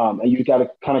be. And you got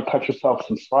to kind of cut yourself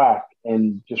some slack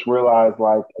and just realize,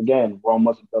 like, again, Rome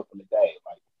wasn't built in a day.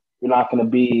 Like, you're not going to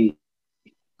be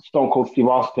Stone Cold Steve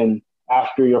Austin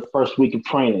after your first week of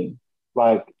training.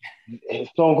 Like, it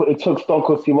took Stone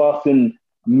Cold Steve Austin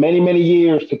many, many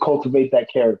years to cultivate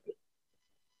that character.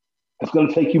 It's going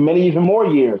to take you many, even more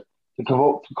years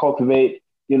to cultivate,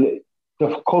 to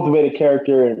cultivate a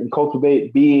character and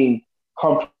cultivate being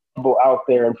comfortable out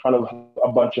there in front of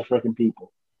a bunch of freaking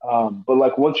people. But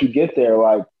like once you get there,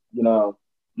 like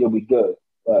you'll be good.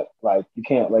 But like you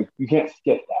can't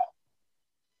skip that.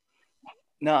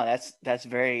 No, that's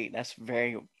very that's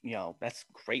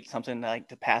great, something like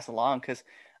to pass along, because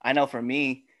I know for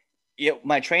me,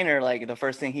 my trainer, like the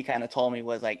first thing he kind of told me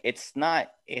was like, it's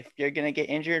not if you're gonna get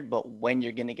injured, but when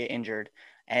you're gonna get injured.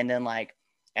 And then like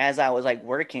as I was like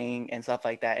working and stuff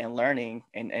like that and learning,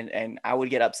 and I would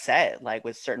get upset like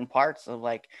with certain parts of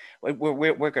like we're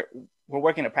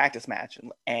working a practice match,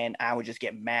 and I would just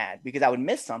get mad because I would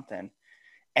miss something.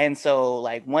 And so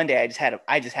like one day I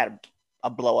just had a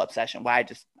blow up session where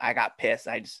I got pissed.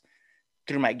 I just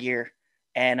through my gear.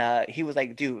 And he was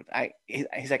like, dude,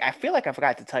 he's like, I feel like I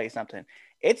forgot to tell you something.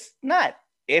 It's not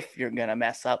if you're going to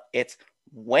mess up, it's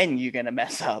when you're going to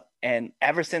mess up. And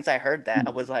ever since I heard that,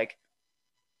 I was like,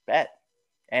 bet.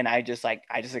 And I just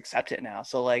accept it now.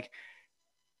 So like,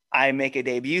 I make a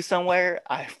debut somewhere,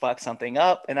 I fuck something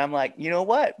up, and I'm like, you know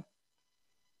what?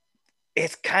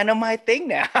 It's kind of my thing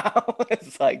now.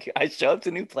 It's like I show up to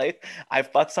a new place, I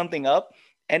fuck something up,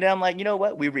 and then I'm like, you know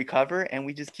what? We recover and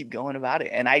we just keep going about it.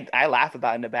 And I laugh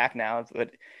about it in the back now,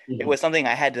 but it was something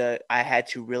I had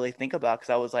to really think about because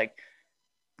I was like,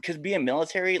 because being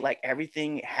military, like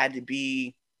everything had to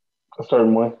be a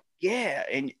certain way. Yeah,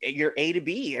 and you're A to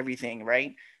B everything,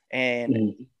 right?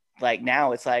 And like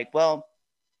now it's like, well,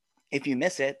 if you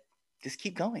miss it, just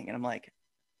keep going. And I'm like,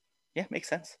 yeah, makes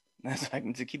sense. That's why I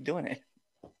can just keep doing it.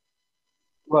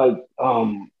 Like,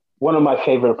 one of my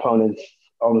favorite opponents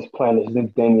on this planet is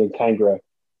Damian Tangra.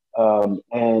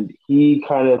 And he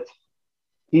taught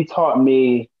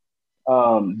me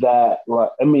that,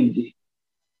 like, I mean,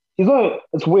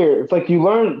 it's weird. It's like you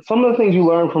learn some of the things you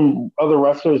learn from other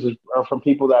wrestlers are from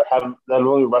people that have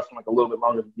only wrestled like a little bit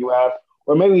longer than you have,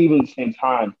 or maybe even the same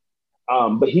time.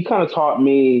 But he kind of taught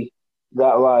me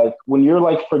that, like, when you're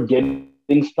like forgetting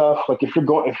stuff, like if you're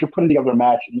putting together a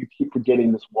match and you keep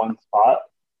forgetting this one spot,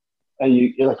 and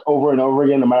you're like over and over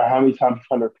again, no matter how many times you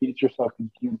try to repeat it yourself,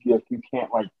 you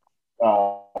can't like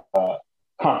uh,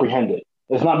 comprehend it.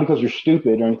 It's not because you're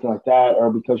stupid or anything like that, or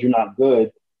because you're not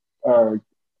good or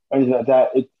anything like that.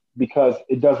 It's because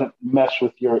it doesn't mesh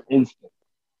with your instinct.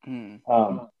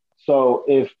 So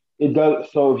if it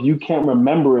does, so if you can't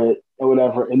remember it or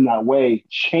whatever in that way,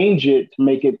 change it to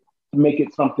make it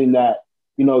something that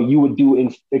you would do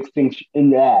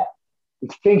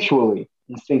instinctually.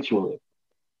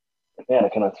 Man, I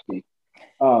cannot speak.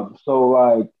 So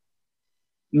like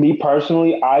me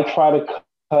personally, I try to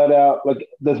cut out, like,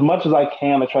 as much as I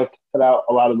can. I try to cut out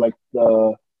a lot of like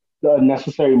the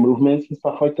unnecessary movements and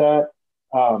stuff like that,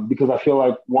 because I feel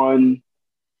like, one,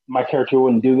 my character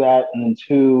wouldn't do that, and then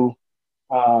two,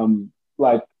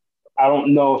 like, I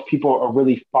don't know if people are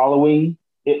really following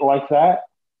it like that.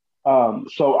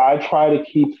 So I try to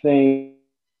keep things.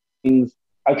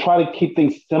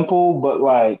 Simple, but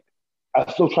like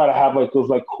I still try to have like those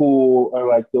like cool or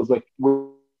like those like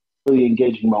really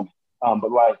engaging moments.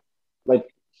 But like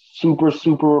super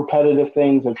super repetitive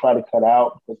things I try to cut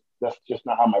out because that's just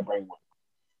not how my brain works.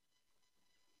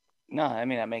 No, I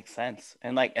mean that makes sense,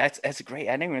 and like that's great.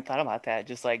 I never even thought about that.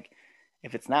 Just like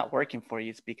if it's not working for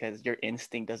you, it's because your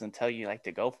instinct doesn't tell you like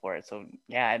to go for it. So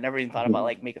yeah, I never even thought about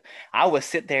like I will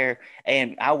sit there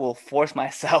and I will force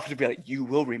myself to be like, you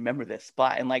will remember this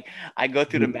spot, and like I go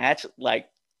through the match like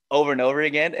over and over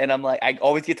again, and I'm like, I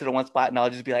always get to the one spot, and I'll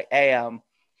just be like, hey,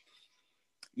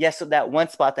 yeah, so that one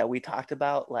spot that we talked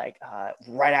about, like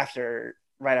right after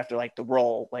like the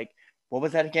roll, like what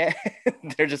was that again?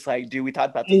 They're just like, dude, we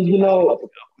talked about this.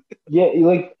 Yeah,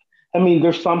 like, I mean,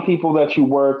 there's some people that you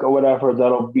work or whatever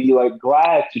that'll be like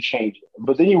glad to change it,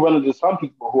 but then you run into some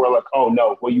people who are like, oh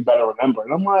no, well, you better remember.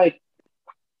 And I'm like,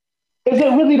 is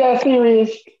it really that serious?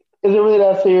 Is it really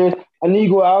that serious? And then you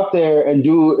go out there and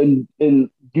and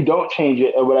you don't change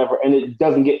it or whatever, and it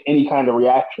doesn't get any kind of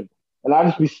reaction. And I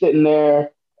just be sitting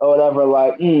there or whatever,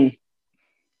 like,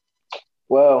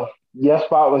 well, your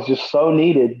spot was just so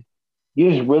needed.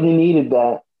 You just really needed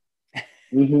that.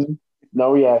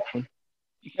 No reaction.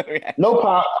 No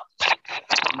pop.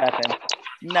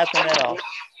 Nothing at all.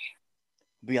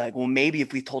 Be like, well, maybe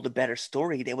if we told a better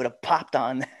story, they would have popped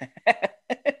on that.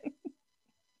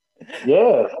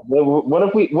 Yeah. What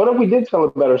if we did tell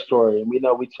a better story? And we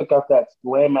took out that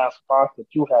lame ass spot that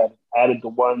you had, added the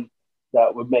one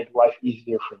that would make life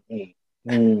easier for me.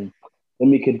 Then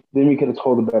we could have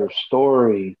told a better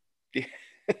story.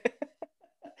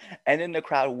 And then the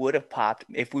crowd would have popped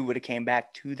if we would have came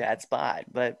back to that spot.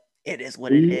 But it is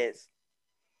what it is.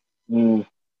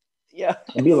 Yeah.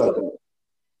 It'd be like that.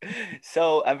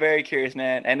 So I'm very curious,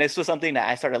 man. And this was something that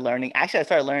I started learning. Actually, I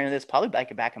started learning this probably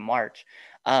back in March.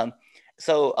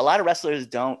 So a lot of wrestlers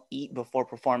don't eat before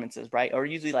performances, right? Or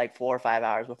usually like 4 or 5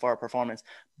 hours before a performance.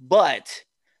 But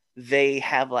they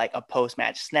have like a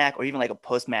post-match snack or even like a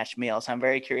post-match meal. So I'm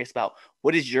very curious about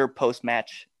what is your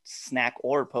post-match snack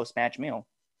or post-match meal?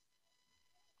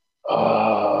 It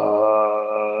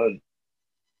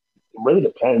really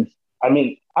depends. I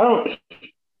mean, I don't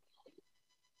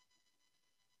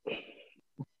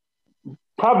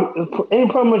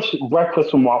pretty much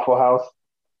breakfast from Waffle House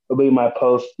will be my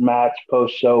post-match,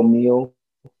 post-show meal.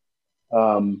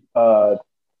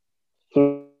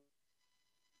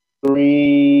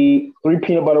 Three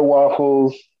peanut butter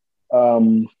waffles,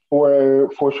 four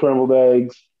scrambled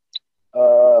eggs,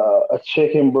 a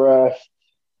chicken breast,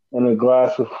 and a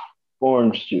glass of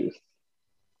orange juice.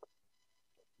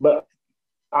 But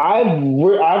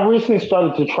I've recently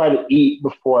started to try to eat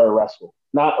before I wrestle,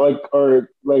 not like or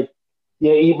like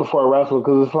yeah, eat before I wrestle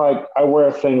because it's like I wear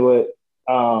a singlet,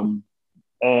 um,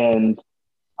 and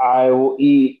I will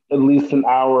eat at least an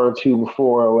hour or two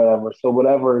before or whatever. So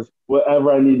whatever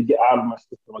I need to get out of my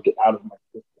system, I get out of my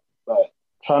system. But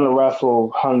trying to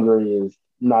wrestle hungry is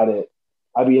not it.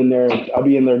 I'll be in there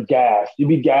gassed. You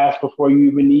be gassed before you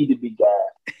even need to be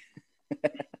gassed.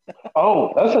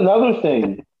 Oh, that's another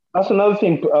thing.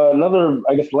 Another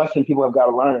I guess lesson people have got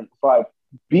to learn. It's like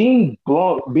getting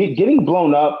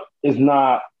blown up is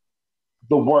not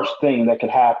the worst thing that could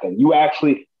happen.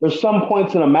 There's some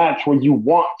points in a match where you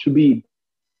want to be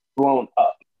blown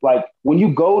up. Like when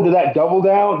you go to that double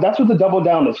down, that's what the double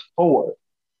down is for.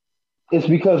 It's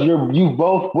because you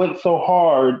both went so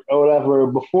hard or whatever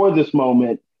before this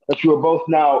moment that you are both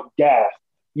now gassed.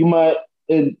 You might,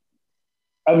 it,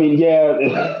 I mean, yeah,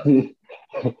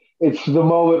 it's the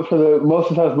moment for the most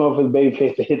of the time it's the moment for the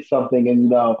babyface to hit something and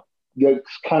you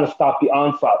kind of stop the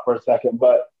onslaught for a second,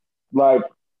 but like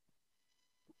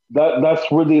that's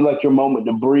really like your moment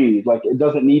to breathe. Like it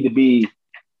doesn't need to be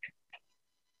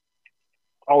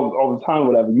all the time,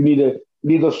 whatever. You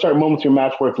need those certain moments in your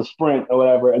match where it's a sprint or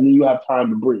whatever, and then you have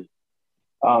time to breathe.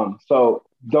 So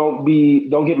don't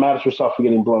get mad at yourself for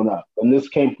getting blown up. And this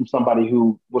came from somebody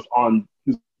who's on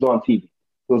TV. It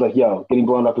was like, yo, getting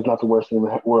blown up is not the worst thing in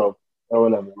the world or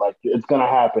whatever. Like it's gonna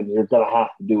happen. You're gonna have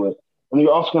to do it, and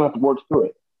you're also gonna have to work through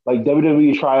it. Like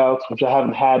WWE tryouts, which I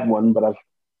haven't had one, but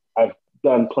I've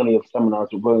done plenty of seminars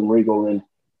with William Regal and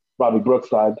Bobby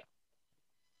Brookside,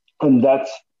 and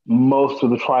that's most of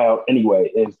the tryout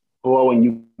anyway. Is blowing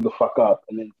you the fuck up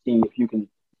and then seeing if you can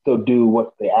still do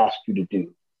what they asked you to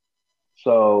do.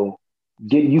 So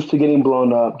get used to getting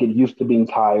blown up, get used to being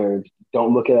tired.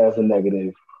 Don't look at it as a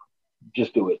negative.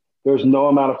 Just do it. There's no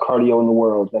amount of cardio in the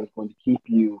world that is going to keep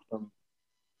you from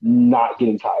not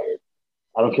getting tired.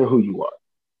 I don't care who you are.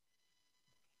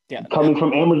 Yeah. Coming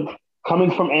from amateur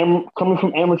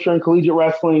and collegiate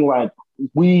wrestling, like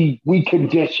we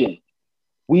condition.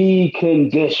 We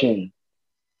condition.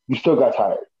 You still got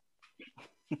tired.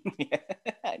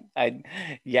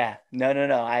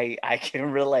 No. I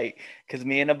can relate because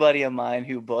me and a buddy of mine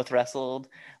who both wrestled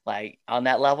like on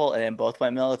that level and then both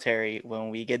went military. When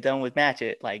we get done with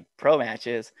matches, like pro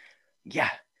matches, yeah,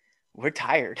 we're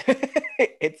tired.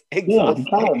 It's exhausting.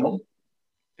 Yeah, I'm tired, man.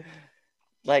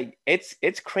 Like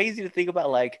it's crazy to think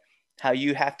about like how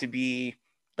you have to be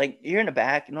like you're in the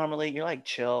back normally you're like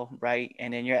chill, right?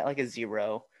 And then you're at like a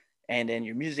 0. And then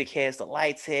your music hits, the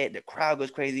lights hit, the crowd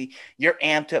goes crazy. You're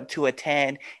amped up to a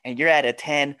 10 and you're at a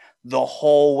 10 the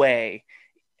whole way.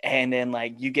 And then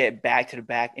like you get back to the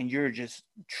back and you're just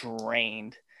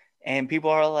drained. And people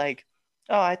are like,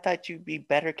 oh, I thought you'd be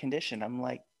better conditioned. I'm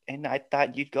like, and I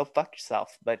thought you'd go fuck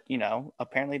yourself. But,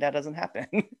 apparently that doesn't happen.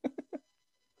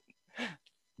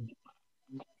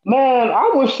 Man,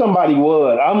 I wish somebody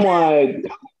would. I'm like,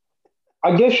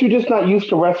 I guess you're just not used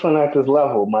to wrestling at this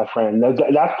level, my friend. That's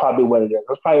probably what it is.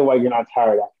 That's probably why you're not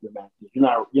tired after the matches.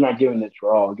 You're not giving it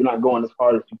your all. You're not going as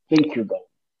hard as you think you're going.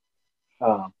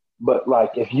 But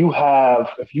like, if you're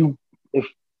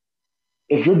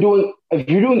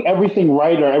doing everything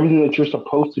right or everything that you're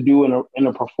supposed to do in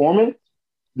a performance,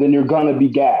 then you're gonna be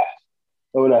gassed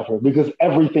or whatever because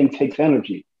everything takes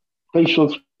energy,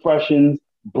 facial expressions,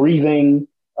 breathing,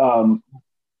 uh,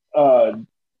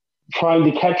 trying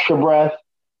to catch your breath,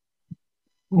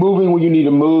 moving when you need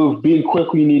to move, being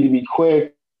quick when you need to be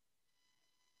quick,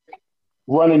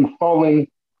 running, falling,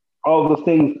 all those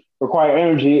things require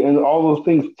energy, and all those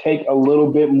things take a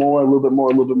little bit more, a little bit more,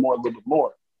 a little bit more, a little bit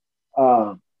more.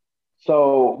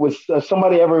 So with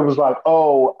somebody ever was like,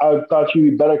 "Oh, I thought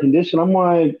you'd be better conditioned," I'm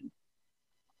like,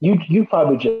 "You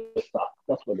probably just suck.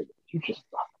 That's what it is. You just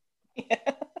suck."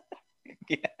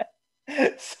 Yeah.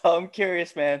 So I'm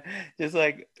curious, man. Just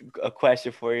like a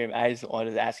question for you. I just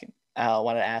wanted to ask,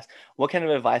 what kind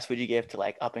of advice would you give to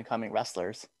like up and coming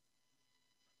wrestlers?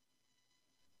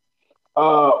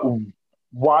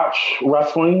 Watch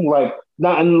wrestling, like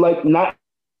not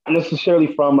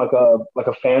necessarily from like a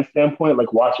fan standpoint.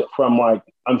 Like watch it from like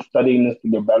I'm studying this to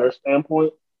get better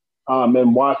standpoint.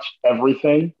 And watch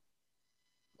everything.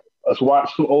 Let's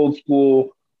watch some old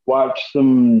school. Watch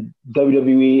some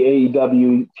WWE,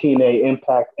 AEW, TNA,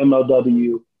 Impact,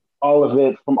 MLW, all of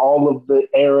it from all of the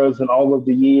eras and all of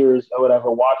the years or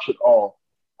whatever. Watch it all,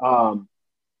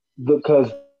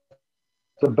 because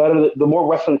the more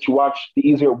wrestling that you watch, the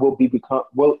easier it will become.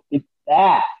 The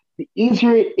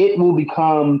easier it will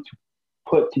become to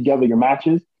put together your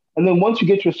matches, And then once you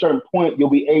get to a certain point, you'll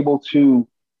be able to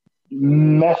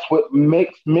mix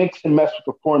and mess with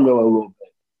the formula a little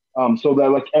bit. So that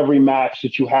like every match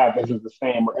that you have isn't the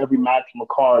same, or every match from a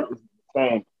card isn't the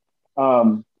same.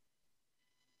 Um,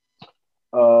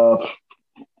 uh,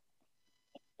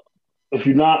 if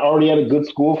you're not already at a good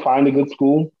school, find a good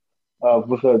school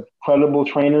with a credible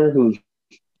trainer who's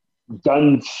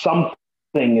done something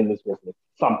in this business,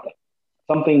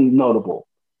 something notable.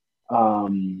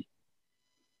 Um,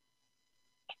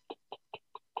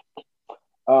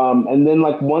 and then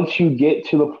like once you get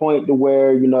to the point to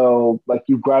where like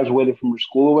you graduated from your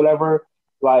school or whatever,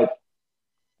 like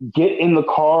get in the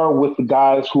car with the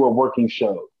guys who are working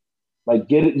shows. Like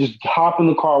just hop in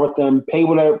the car with them, pay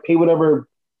whatever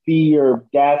fee or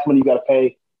gas money you got to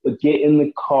pay, but get in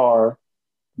the car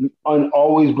and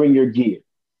always bring your gear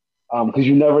because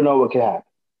you never know what could happen.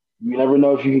 You never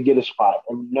know if you could get a spot,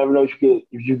 and you never know if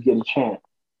you get a chance.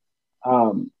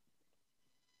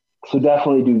 So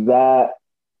definitely do that.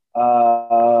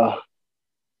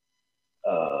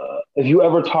 If you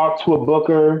ever talk to a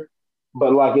booker,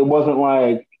 but like it wasn't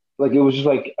like it was just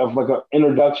like an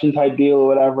introduction type deal or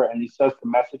whatever, and he says to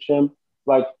message him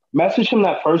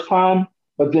that first time,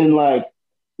 but then like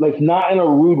not in a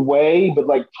rude way, but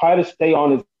like try to stay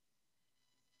on his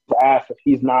ass if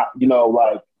he's not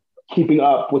like keeping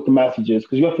up with the messages,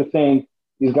 because you have to think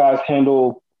these guys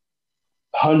handle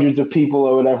hundreds of people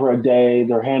or whatever a day.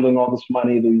 They're handling all this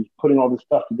money. They're putting all this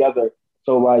stuff together.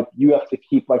 So like you have to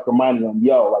keep like reminding them,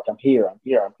 yo, like I'm here.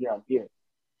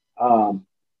 And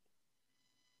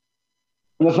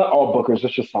that's not all bookers.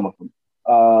 That's just some of them.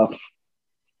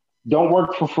 Don't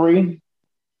work for free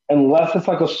unless it's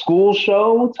like a school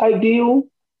show type deal.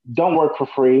 Don't work for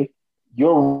free.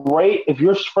 Your rate, if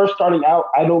you're first starting out,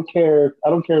 I don't care. I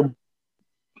don't care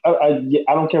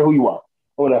who you are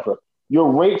or whatever.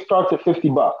 Your rate starts at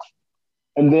 $50,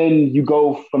 and then you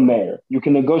go from there. You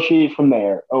can negotiate from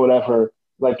there or whatever.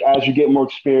 Like as you get more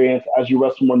experience, as you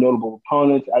wrestle more notable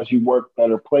opponents, as you work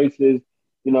better places,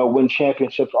 win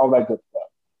championships, all that good stuff.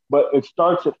 But it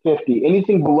starts at 50.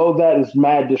 Anything below that is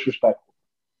mad disrespectful.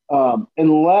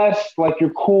 Unless like you're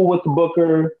cool with the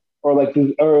booker or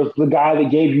the guy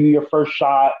that gave you your first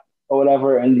shot or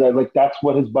whatever, and like that's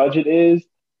what his budget is,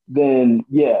 then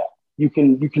yeah, you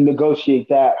can negotiate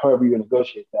that however you're gonna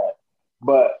negotiate that.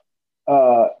 But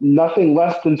nothing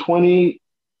less than 20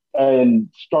 and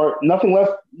start nothing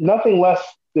less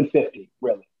than 50,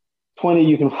 really. 20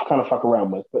 you can kind of fuck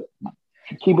around with, but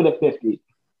keep it at 50.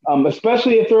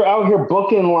 Especially if they're out here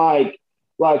booking like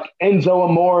Enzo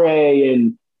Amore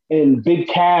and Big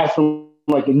Cass and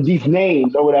like in these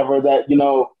names or whatever that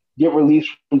get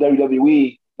released from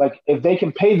WWE. Like if they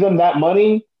can pay them that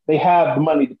money, they have the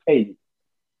money to pay you.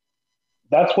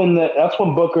 That's when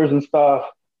bookers and stuff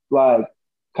like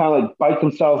kind of like bite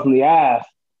themselves in the ass.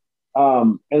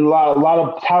 And a lot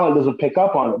of talent doesn't pick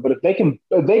up on it. But if they can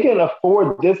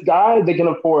afford this guy, they can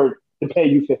afford to pay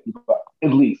you $50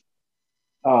 at least.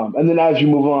 And then as you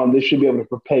move on, they should be able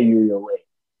to pay you your rate.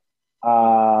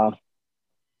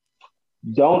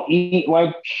 Don't eat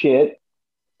like shit.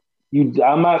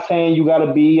 I'm not saying you got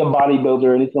to be a bodybuilder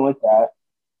or anything like that.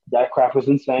 That crap is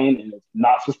insane and it's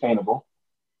not sustainable.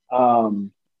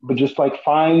 But just like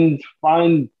find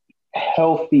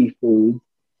healthy foods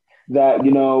that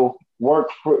work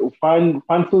for. Find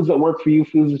foods that work for you.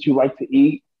 Foods that you like to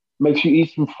eat. Make sure you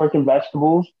eat some freaking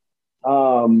vegetables.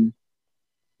 And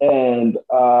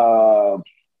I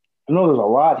know there's a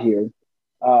lot here.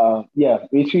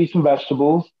 Make sure you eat some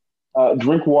vegetables.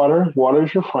 Drink water. Water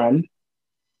is your friend.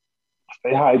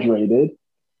 Stay hydrated.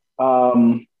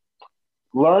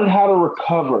 Learn how to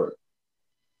recover.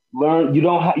 You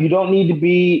don't need to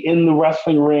be in the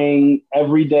wrestling ring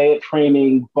every day at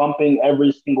training, bumping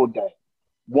every single day.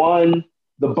 One,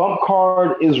 the bump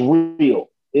card is real.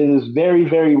 It is very,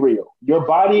 very real. Your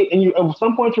body, at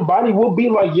some point, your body will be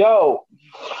like, yo,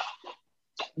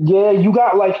 yeah, you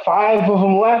got like 5 of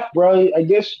them left, bro. I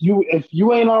guess if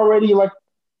you ain't already like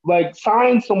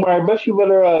signed somewhere, I bet you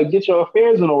better get your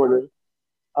affairs in order.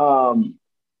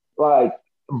 Like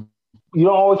you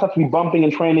don't always have to be bumping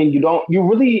and training. You don't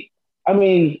even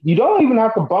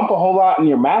have to bump a whole lot in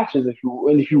your matches if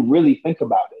you really think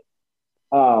about it.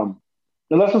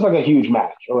 Unless it's like a huge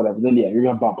match or whatever, then yeah, you're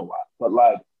gonna bump a lot. But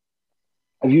like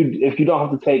if you don't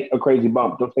have to take a crazy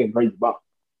bump, don't take a crazy bump.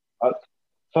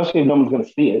 Especially if no one's gonna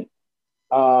see it.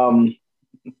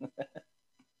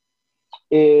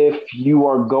 If you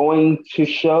are going to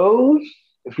shows,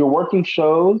 if you're working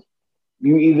shows,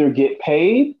 you either get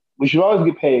paid, which you always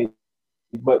get paid,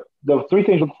 but the 3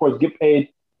 things you're looking for is get paid,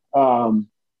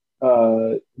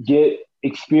 get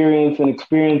experience, and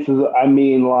experiences, I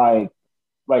mean like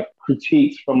like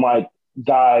critiques from like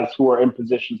guys who are in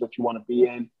positions that you want to be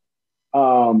in,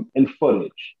 and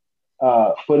footage.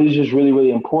 Footage is really,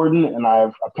 really important. And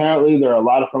apparently there are a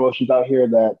lot of promotions out here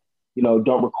that,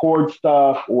 don't record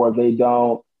stuff, or they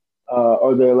don't,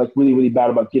 or they're like really, really bad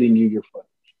about getting you your footage.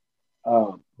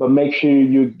 But make sure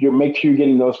you're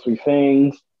getting those three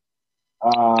things.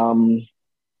 There's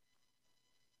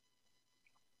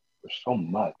so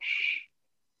much.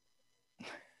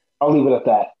 I'll leave it at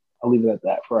that. I'll leave it at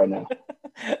that for right now.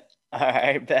 All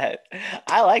right, bet.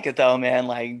 I like it though, man.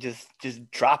 Like just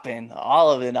dropping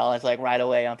all of the knowledge like right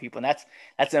away on people, and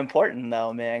that's important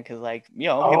though, man. Because like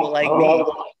people like me,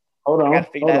 hold on, I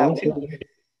gotta figure that out too.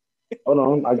 Hold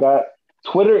on, I got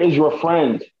Twitter is your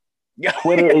friend.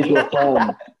 Twitter is your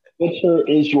friend. Twitter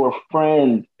is your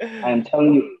friend. I am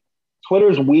telling you,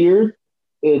 Twitter's weird.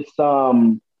 It's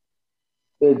the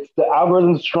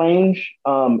algorithm's strange.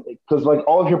 Because like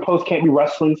all of your posts can't be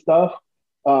wrestling stuff.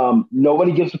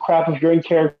 Nobody gives a crap if you're in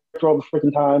character all the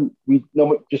freaking time.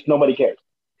 Nobody cares.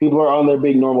 People are on there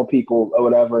being normal people or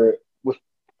whatever,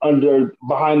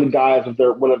 behind the guise of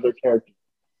one of their characters.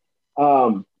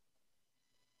 But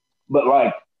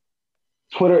like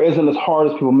Twitter isn't as hard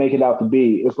as people make it out to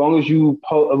be. As long as you're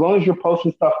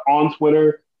posting stuff on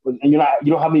Twitter and you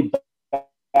don't have any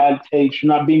bad takes,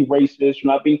 you're not being racist,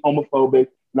 you're not being homophobic, you're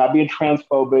not being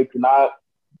transphobic, you're not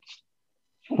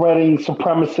spreading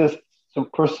supremacy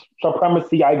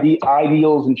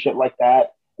ideals and shit like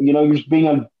that. You're just being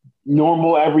a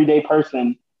normal everyday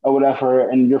person or whatever,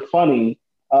 and you're funny.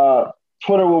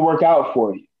 Twitter will work out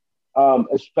for you,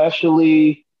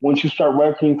 especially once you start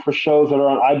working for shows that are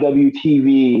on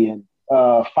IWTV and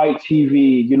Fight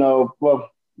TV.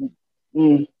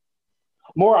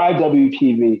 More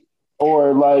IWTV,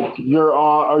 or like you're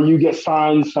on, or you get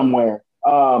signed somewhere,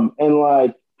 and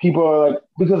like people are like,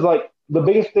 because like the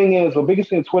biggest thing in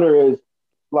Twitter is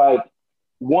like,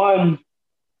 one,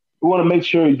 you want to make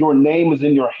sure your name is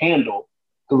in your handle,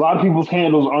 because a lot of people's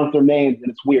handles aren't their names,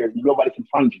 and it's weird. Nobody can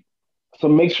find you. So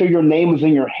make sure your name is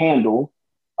in your handle,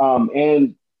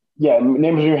 and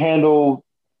name is in your handle,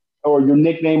 or your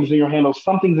nickname is in your handle,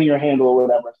 something's in your handle or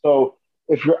whatever. So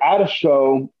if you're at a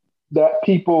show that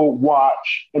people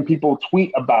watch and people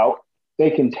tweet about, they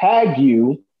can tag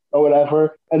you or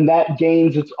whatever, and that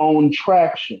gains its own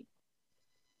traction.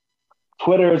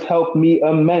 Twitter has helped me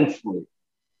immensely.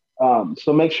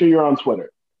 So make sure you're on Twitter.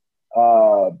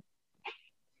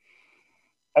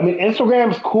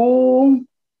 Instagram's cool,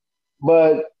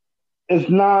 but it's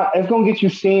going to get you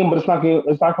seen, but it's not going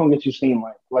to get you seen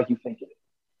like you think it is.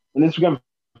 And Instagram's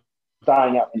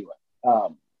dying out anyway.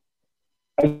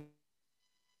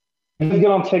 I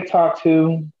get on TikTok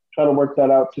too. Try to work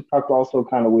that out. TikTok's also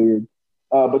kind of weird.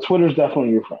 But Twitter's definitely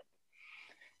your friend.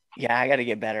 Yeah, I got to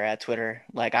get better at Twitter.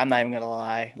 Like, I'm not even gonna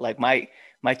lie. Like my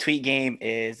tweet game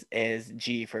is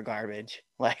G for garbage.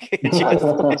 Like,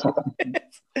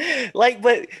 like,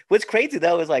 but what's crazy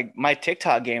though is like my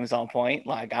TikTok game is on point.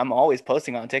 Like, I'm always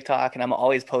posting on TikTok, and I'm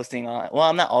always posting on. Well,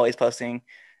 I'm not always posting,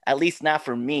 at least not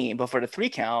for me, but for the 3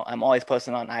 count, I'm always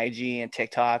posting on IG and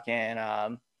TikTok,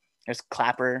 and there's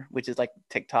Clapper, which is like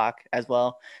TikTok as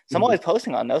well. So I'm always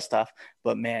posting on those stuff.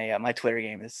 But man, yeah, my Twitter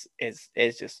game is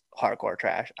just hardcore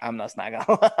trash. I'm just not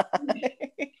gonna lie.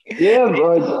 Yeah,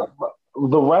 like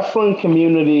the wrestling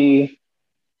community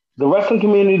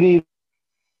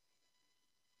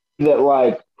that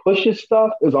like pushes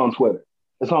stuff is on Twitter.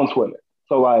 It's on Twitter.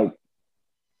 So like,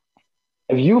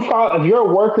 if you're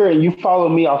a worker and you follow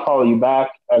me, I'll follow you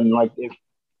back. And like, if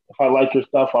I like your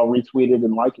stuff, I'll retweet it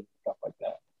and like it and stuff like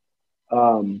that.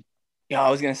 Yeah,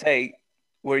 I was gonna say,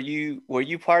 were you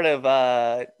part of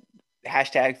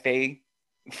hashtag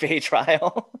Faye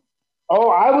trial? Oh,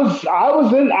 I was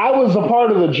a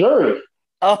part of the jury.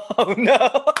 Oh no.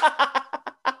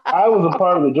 I was a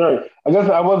part of the jury. I guess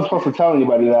I wasn't supposed to tell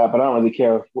anybody that, but I don't really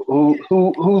care.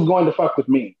 Who's going to fuck with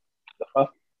me? The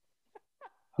fuck?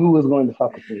 Who was going to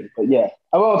fuck with me? But yeah,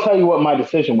 I won't tell you what my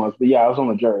decision was. But yeah, I was on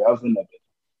the jury. I was in that bitch.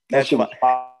 That shit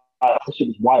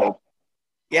was wild.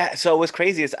 Yeah. So what's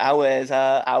crazy is I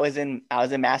was in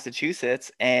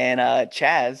Massachusetts, and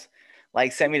Chaz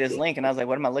like sent me this link, and I was like,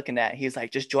 what am I looking at? He's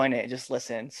like, just join it, just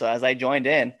listen. So as I joined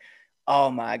in,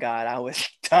 oh my God, I was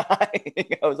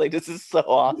dying. I was like, this is so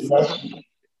awesome.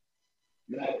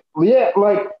 Yeah,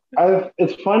 like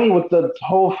it's funny with the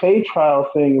whole Faye trial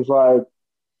thing is like,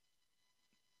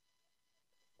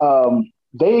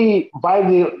 they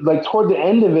toward the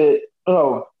end of it,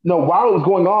 no, while it was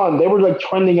going on, they were like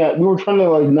we were trending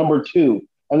like number 2,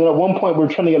 and then at one point we were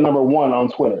trending at number 1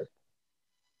 on Twitter.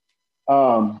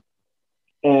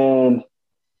 And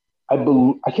I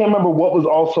can't remember what was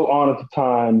also on at the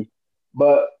time,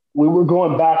 but we were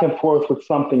going back and forth with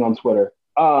something on Twitter.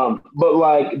 But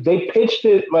like they pitched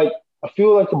it like I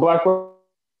feel like the Black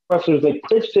wrestlers they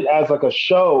pitched it as like a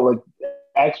show, like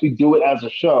actually do it as a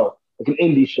show, like an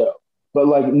indie show. But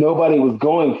like nobody was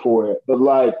going for it. But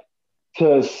like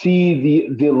to see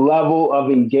the level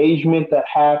of engagement that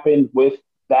happened with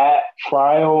that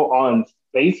trial on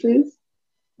Spaces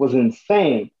was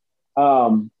insane.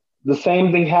 The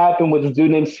same thing happened with this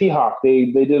dude named Seahawk. They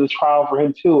did a trial for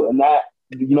him too, and that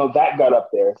that got up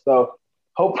there. So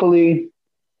hopefully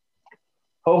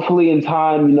in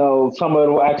time,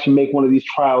 somebody will actually make one of these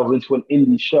trials into an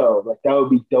indie show. Like that would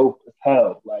be dope as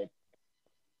hell. Like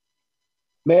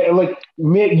man, like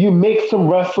you mix some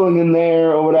wrestling in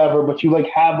there or whatever, but you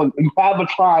have a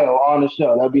trial on the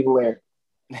show. That'd be hilarious.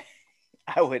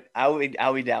 I would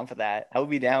be down for that. I would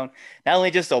be down not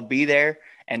only just to be there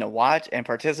and to watch and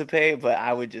participate, but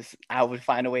I would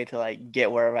find a way to like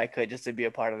get wherever I could just to be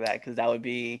a part of that because that would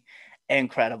be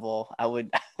incredible. I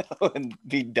would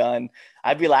be done.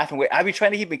 I'd be laughing. I'd be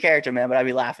trying to keep in character, man, but I'd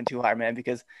be laughing too hard, man,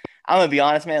 because I'm gonna be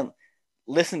honest, man.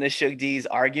 Listen to Shook D's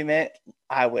argument.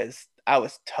 I was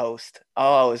toast.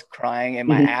 Oh, I was crying and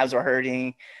my abs were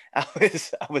hurting. I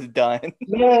was done.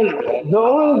 Man,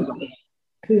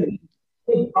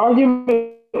 his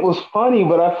argument was funny,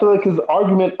 but I feel like his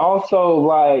argument also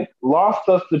like lost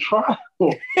us the trial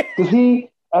because he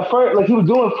at first like he was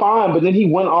doing fine, but then he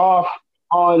went off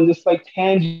on this like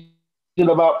tangent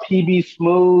about PB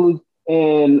Smooth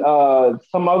and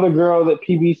some other girl that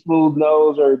PB Smooth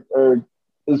knows or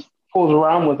is fools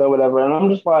around with or whatever, and I'm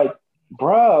just like,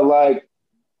 bruh, like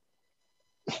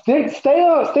stay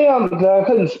on. I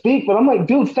couldn't speak, but I'm like,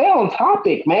 dude, stay on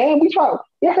topic, man. We're trying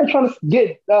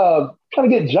to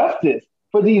get justice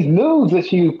for these nudes that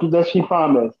she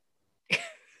promised.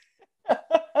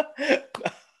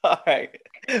 All right,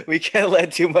 we can't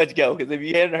let too much go because if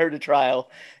you hadn't heard the trial,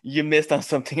 you missed on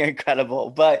something incredible.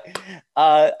 But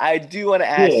I do want to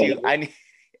ask you. I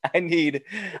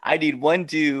need one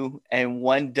do and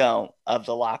one don't of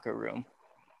the locker room.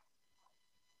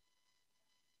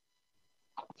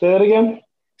 Say that again.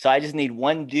 So I just need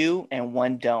one do and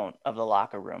one don't of the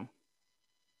locker room.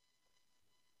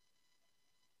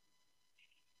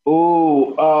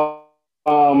 Oh,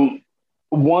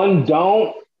 one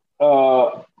don't.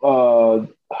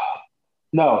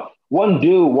 No. One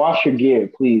do. Wash your gear,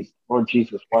 please. Lord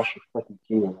Jesus, wash your freaking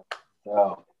gear.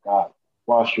 Oh God,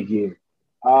 wash your gear.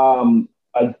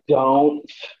 I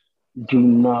don't. Do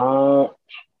not.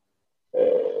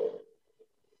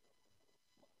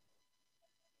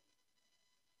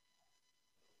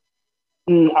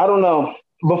 I don't know.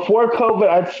 Before COVID,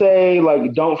 I'd say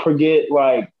like don't forget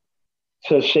like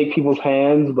to shake people's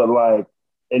hands, but like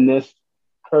in this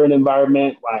current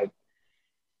environment,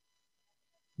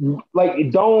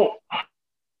 like don't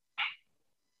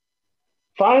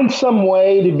find some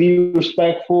way to be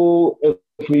respectful if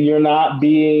you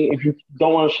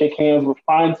don't want to shake hands, but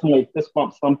find some way to fist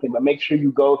bump something, but make sure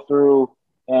you go through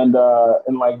and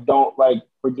like don't like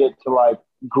forget to like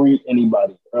greet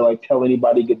anybody or like tell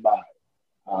anybody goodbye.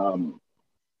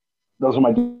 Those are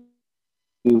my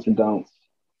do's and don'ts.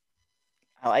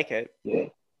 I like it. Yeah.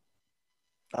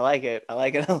 I like it. I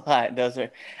like it a lot.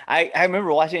 I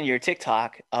remember watching your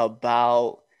TikTok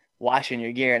about washing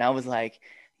your gear, and I was like,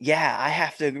 yeah, I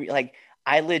have to agree. Like,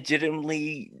 I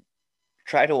legitimately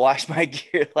try to wash my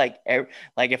gear. Like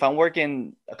if I'm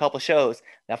working a couple shows,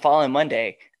 that following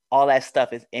Monday, all that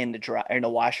stuff is in the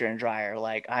washer and dryer.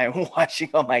 Like I'm washing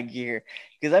all my gear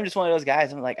because I'm just one of those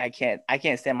guys. I'm like, I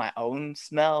can't stand my own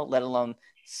smell, let alone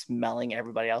smelling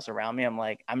everybody else around me. I'm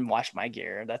like, I'm washing my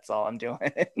gear. That's all I'm doing.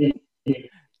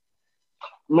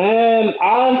 Man,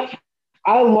 I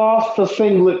lost a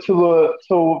singlet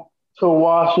to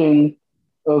washing.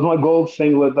 It was my gold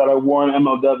singlet that I wore in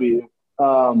MLW.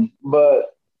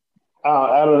 But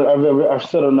I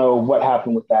still don't know what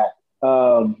happened with that.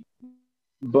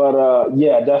 But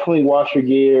yeah, definitely wash your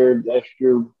gear if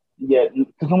you're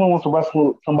because no one wants to wrestle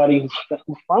with somebody who's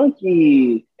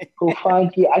funky.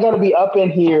 I got to be up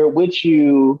in here with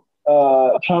you,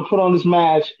 trying to put on this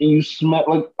match, and you smell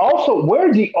like. Also,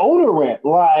 wear deodorant.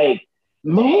 Like,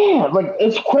 man, like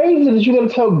it's crazy that you got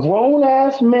to tell grown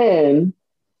ass men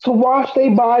to wash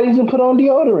their bodies and put on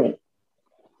deodorant.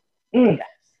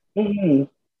 Mm-hmm.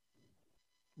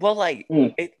 Well, like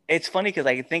it's funny because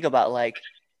I think about like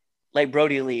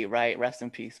Brody Lee, right? Rest in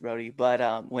peace, Brody.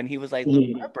 But when he was like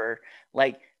Luke Harper,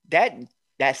 like that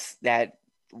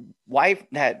wife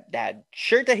that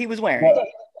shirt that he was wearing,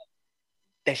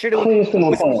 that shirt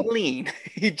was clean.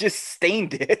 He just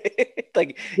stained it.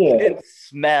 Like it didn't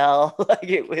smell. Like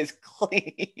it was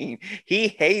clean. He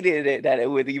hated it that it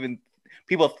would even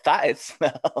People thought it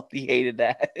smelled. He hated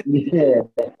that. Yeah.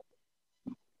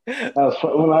 That was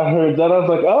fun. When I heard that, I was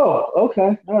like, "Oh,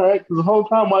 okay, all right." Because the whole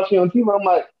time watching on TV, I'm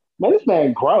like, "Man, this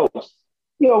man gross."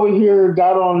 He over here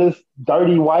got on this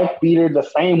dirty wife beater, the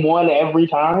same one every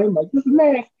time. Like this is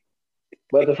nasty.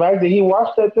 But the fact that he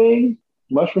watched that thing,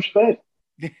 much respect.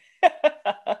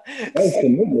 That's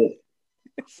commitment.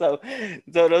 So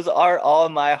those are all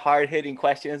my hard-hitting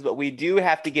questions, but we do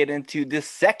have to get into the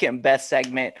second best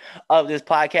segment of this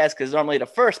podcast, because normally the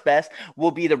first best will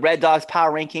be the Red Dogs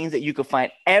Power Rankings that you can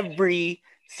find every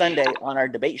Sunday on our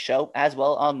debate show, as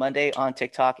well on Monday on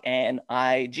TikTok and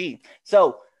IG.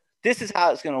 So this is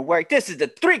how it's going to work. This is the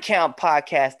 3-count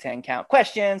podcast, 10-count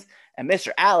questions. And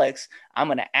Mr. Alex, I'm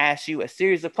going to ask you a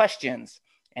series of questions,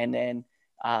 and then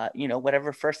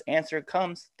whatever first answer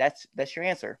comes, that's your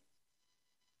answer.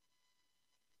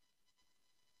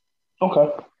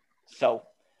 Okay. So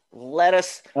let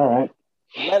us All right.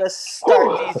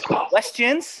 start these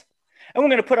questions. And we're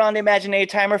going to put on the imaginary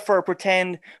timer for a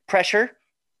pretend pressure.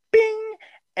 Bing!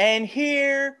 And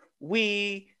here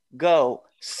we go.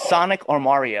 Sonic or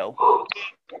Mario?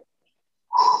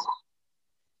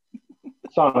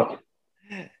 Sonic.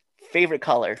 Favorite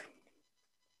color?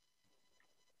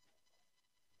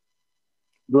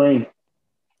 Green.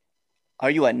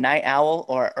 Are you a night owl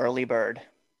or an early bird?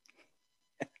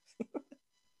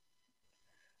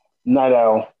 Night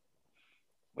owl.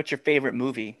 What's your favorite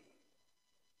movie?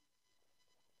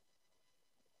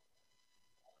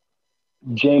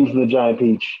 James and the Giant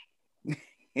Peach.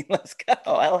 Let's go.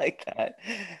 I like that.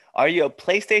 Are you a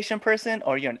PlayStation person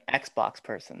or are you an Xbox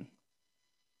person?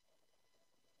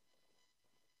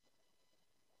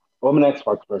 Well, I'm an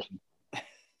Xbox person.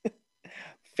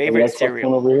 Favorite Xbox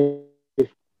cereal? Over here.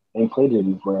 Ain't played it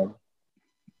in forever.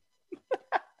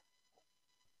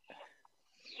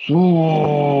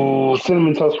 Ooh,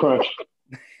 Cinnamon Toast Crunch.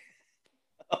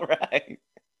 All right.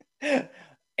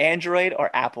 Android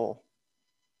or Apple?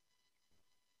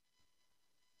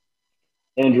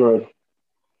 Android.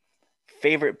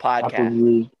 Favorite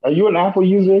podcast? Are you an Apple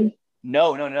user?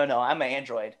 No. I'm an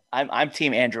Android. I'm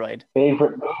team Android.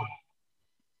 Favorite.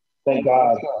 Thank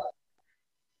God.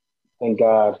 Thank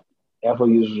God. Apple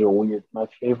users are weird. My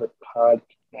favorite podcast.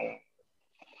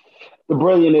 The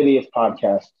Brilliant Idiots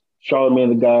podcast. Charlamagne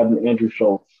the God and Andrew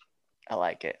Schultz. I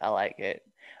like it.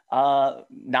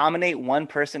 Nominate one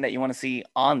person that you want to see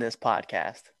on this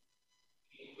podcast.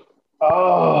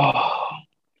 Oh,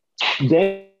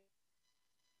 Damian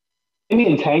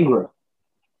Tangra.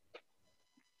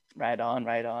 Right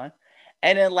on.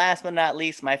 And then last but not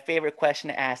least, my favorite question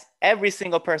to ask every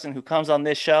single person who comes on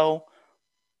this show,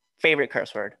 favorite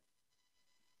curse word?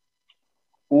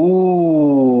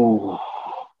 Ooh.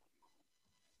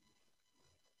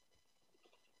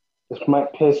 This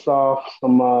might piss off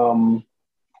some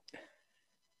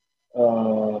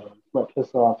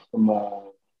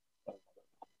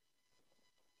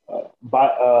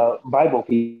Bible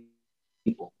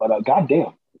people, but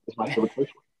goddamn, it's my favorite curse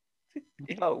word.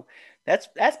 Yo, that's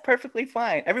perfectly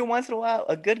fine. Every once in a while,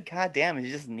 a good goddamn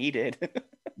is just needed.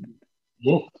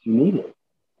 Yes, you need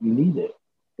it.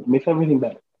 It makes everything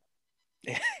better.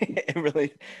 It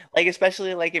really, like,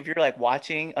 especially like if you're like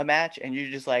watching a match and you're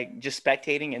just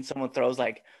spectating and someone throws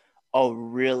like a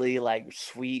really like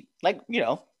sweet, like,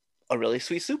 a really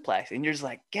sweet suplex and you're just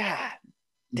like, God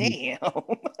damn.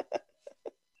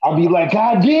 I'll be like,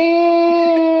 God damn.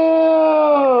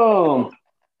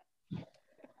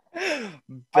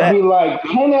 I'll be like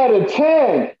 10 out of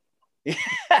 10.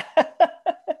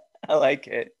 I like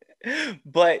it.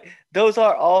 But those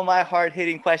are all my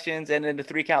hard-hitting questions, and then the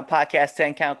 3-count podcast,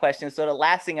 10-count questions. So the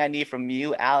last thing I need from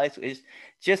you, Alex, is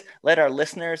just let our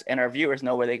listeners and our viewers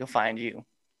know where they can find you.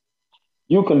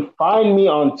 You can find me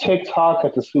on TikTok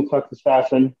at the Suplex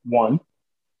Assassin 1.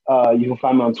 You can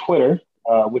find me on Twitter,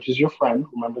 which is your friend.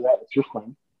 Remember that? It's your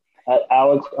friend. At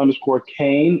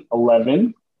Alex_Kane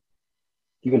 11.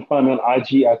 You can find me on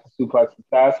IG at the Suplex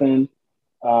Assassin.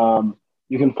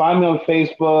 You can find me on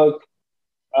Facebook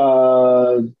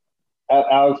at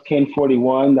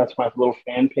AlexKane41. That's my little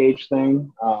fan page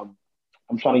thing. I'm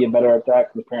trying to get better at that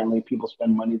because apparently people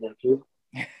spend money there too.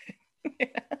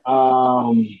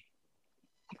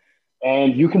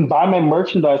 And you can buy my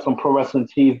merchandise on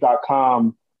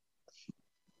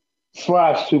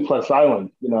ProWrestlingTees.com/Suplex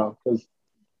Island, because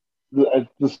the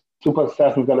Suplex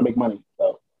Assassin's got to make money.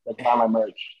 So let's buy my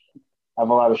merch. I have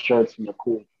a lot of shirts and they're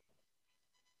cool.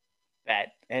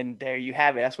 And there you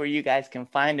have it. That's where you guys can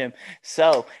find him.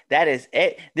 So that is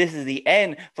it. This is the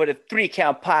end for the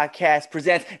 3-Count Podcast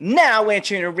presents Now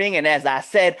Entering the Ring. And as I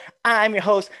said, I'm your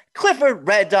host, Clifford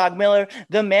Red Dog Miller,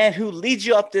 the man who leads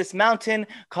you up this mountain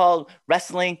called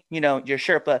wrestling, your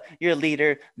Sherpa, your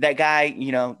leader, that guy,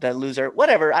 the loser,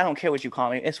 whatever. I don't care what you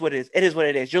call me. It's what it is. It is what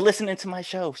it is. You're listening to my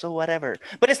show, so whatever.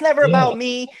 But it's never about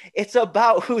me. It's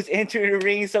about who's entering the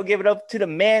ring. So give it up to the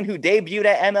man who debuted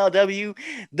at MLW,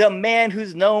 the man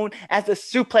who's known as the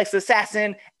Suplex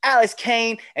Assassin, Alex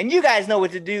Kane. And you guys know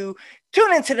what to do.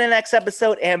 Tune into the next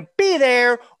episode and be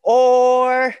there,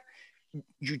 or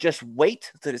you just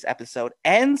wait till this episode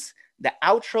ends, the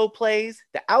outro plays,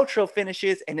 the outro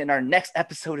finishes, and then our next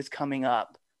episode is coming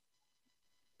up.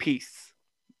 Peace.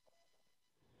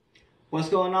 What's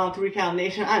going on, 3 Count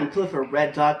Nation? I'm Clifford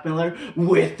Red Dog Miller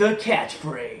with the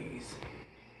catchphrase.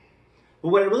 But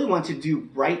what I really want you to do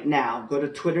right now, go to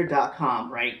twitter.com,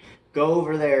 right? Go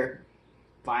over there,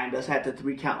 find us at the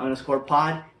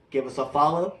 3count_pod, give us a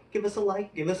follow, give us a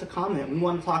like, give us a comment. We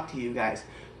want to talk to you guys.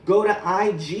 Go to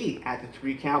IG at the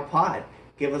 3 Count Pod.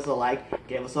 Give us a like,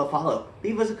 give us a follow,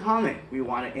 leave us a comment. We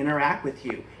want to interact with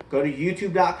you. Go to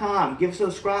youtube.com, give us a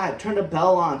subscribe, turn the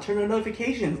bell on, turn the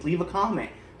notifications, leave a comment.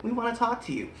 We want to talk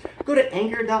to you. Go to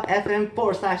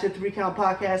anchor.fm/the 3 Count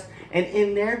Podcast, and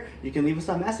in there, you can leave us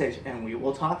a message, and we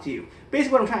will talk to you.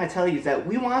 Basically, what I'm trying to tell you is that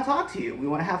we want to talk to you. We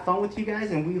want to have fun with you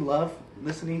guys, and we love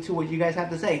listening to what you guys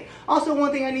have to say. Also,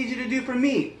 one thing I need you to do for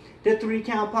me, the 3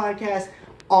 Count Podcast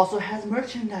also has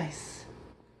merchandise.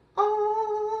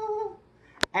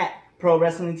 At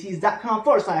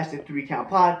prowrestlingtees.com/the 3 Count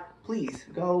Pod. Please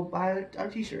go buy our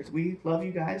t-shirts. We love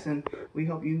you guys, and we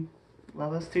hope you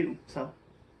love us too. So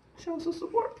show us some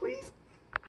support, please.